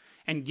devil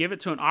and give it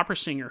to an opera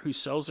singer who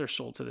sells their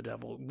soul to the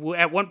devil?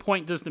 At what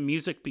point does the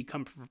music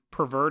become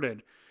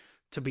perverted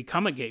to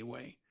become a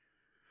gateway?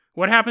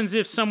 What happens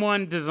if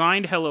someone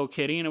designed Hello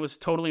Kitty and it was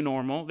totally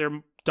normal?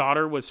 Their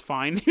daughter was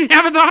fine. They didn't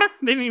have a daughter.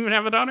 They didn't even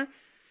have a daughter.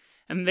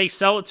 And they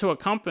sell it to a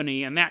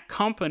company, and that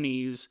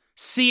company's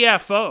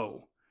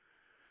CFO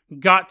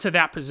got to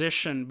that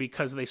position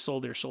because they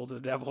sold their soul to the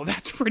devil.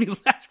 That's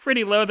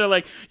pretty low. They're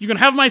like, you can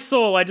have my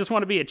soul. I just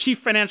want to be a chief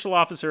financial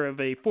officer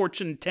of a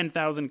Fortune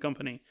 10,000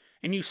 company.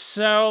 And you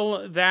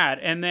sell that,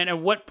 and then at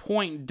what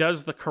point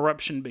does the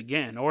corruption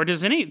begin? Or does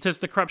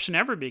the corruption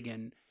ever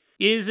begin?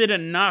 Is it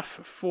enough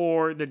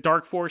for the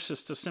dark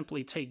forces to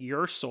simply take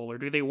your soul, or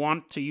do they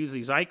want to use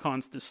these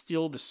icons to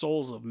steal the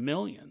souls of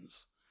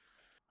millions?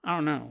 I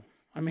don't know.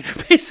 I mean,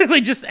 I basically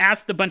just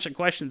asked a bunch of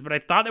questions, but I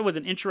thought that was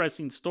an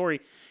interesting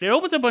story. It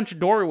opens a bunch of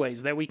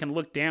doorways that we can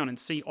look down and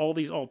see all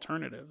these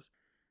alternatives.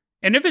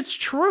 And if it's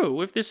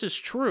true, if this is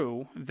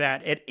true,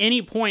 that at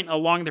any point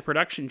along the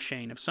production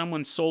chain, if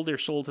someone sold their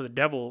soul to the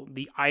devil,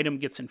 the item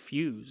gets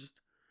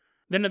infused,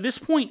 then at this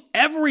point,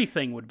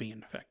 everything would be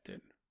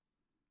infected.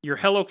 Your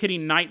Hello Kitty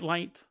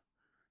nightlight,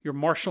 your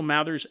Marshall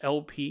Mathers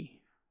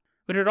LP,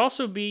 but it'd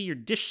also be your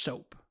dish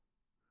soap,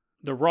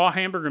 the raw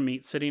hamburger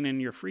meat sitting in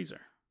your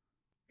freezer,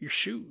 your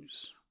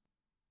shoes.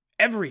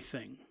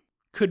 Everything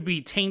could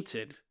be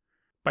tainted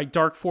by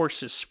dark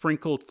forces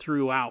sprinkled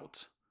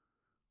throughout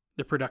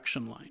the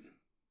production line.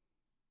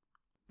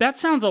 That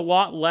sounds a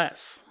lot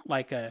less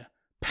like a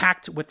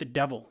pact with the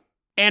devil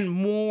and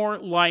more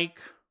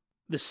like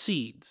the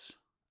seeds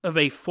of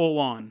a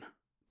full-on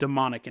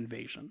demonic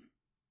invasion.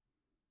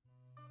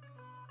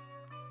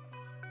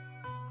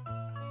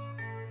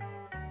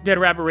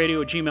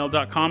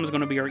 DeadRabbitRadio@gmail.com is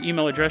going to be our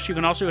email address. You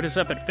can also hit us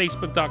up at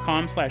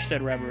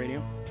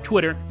Facebook.com/DeadRabbitRadio.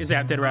 Twitter is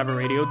at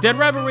DeadRabbitRadio. Dead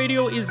Rabbit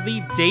Radio is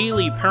the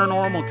daily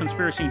paranormal,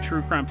 conspiracy, and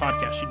true crime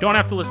podcast. You don't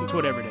have to listen to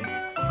it every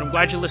day. But I'm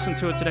glad you listened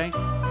to it today.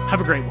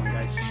 Have a great one,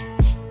 guys.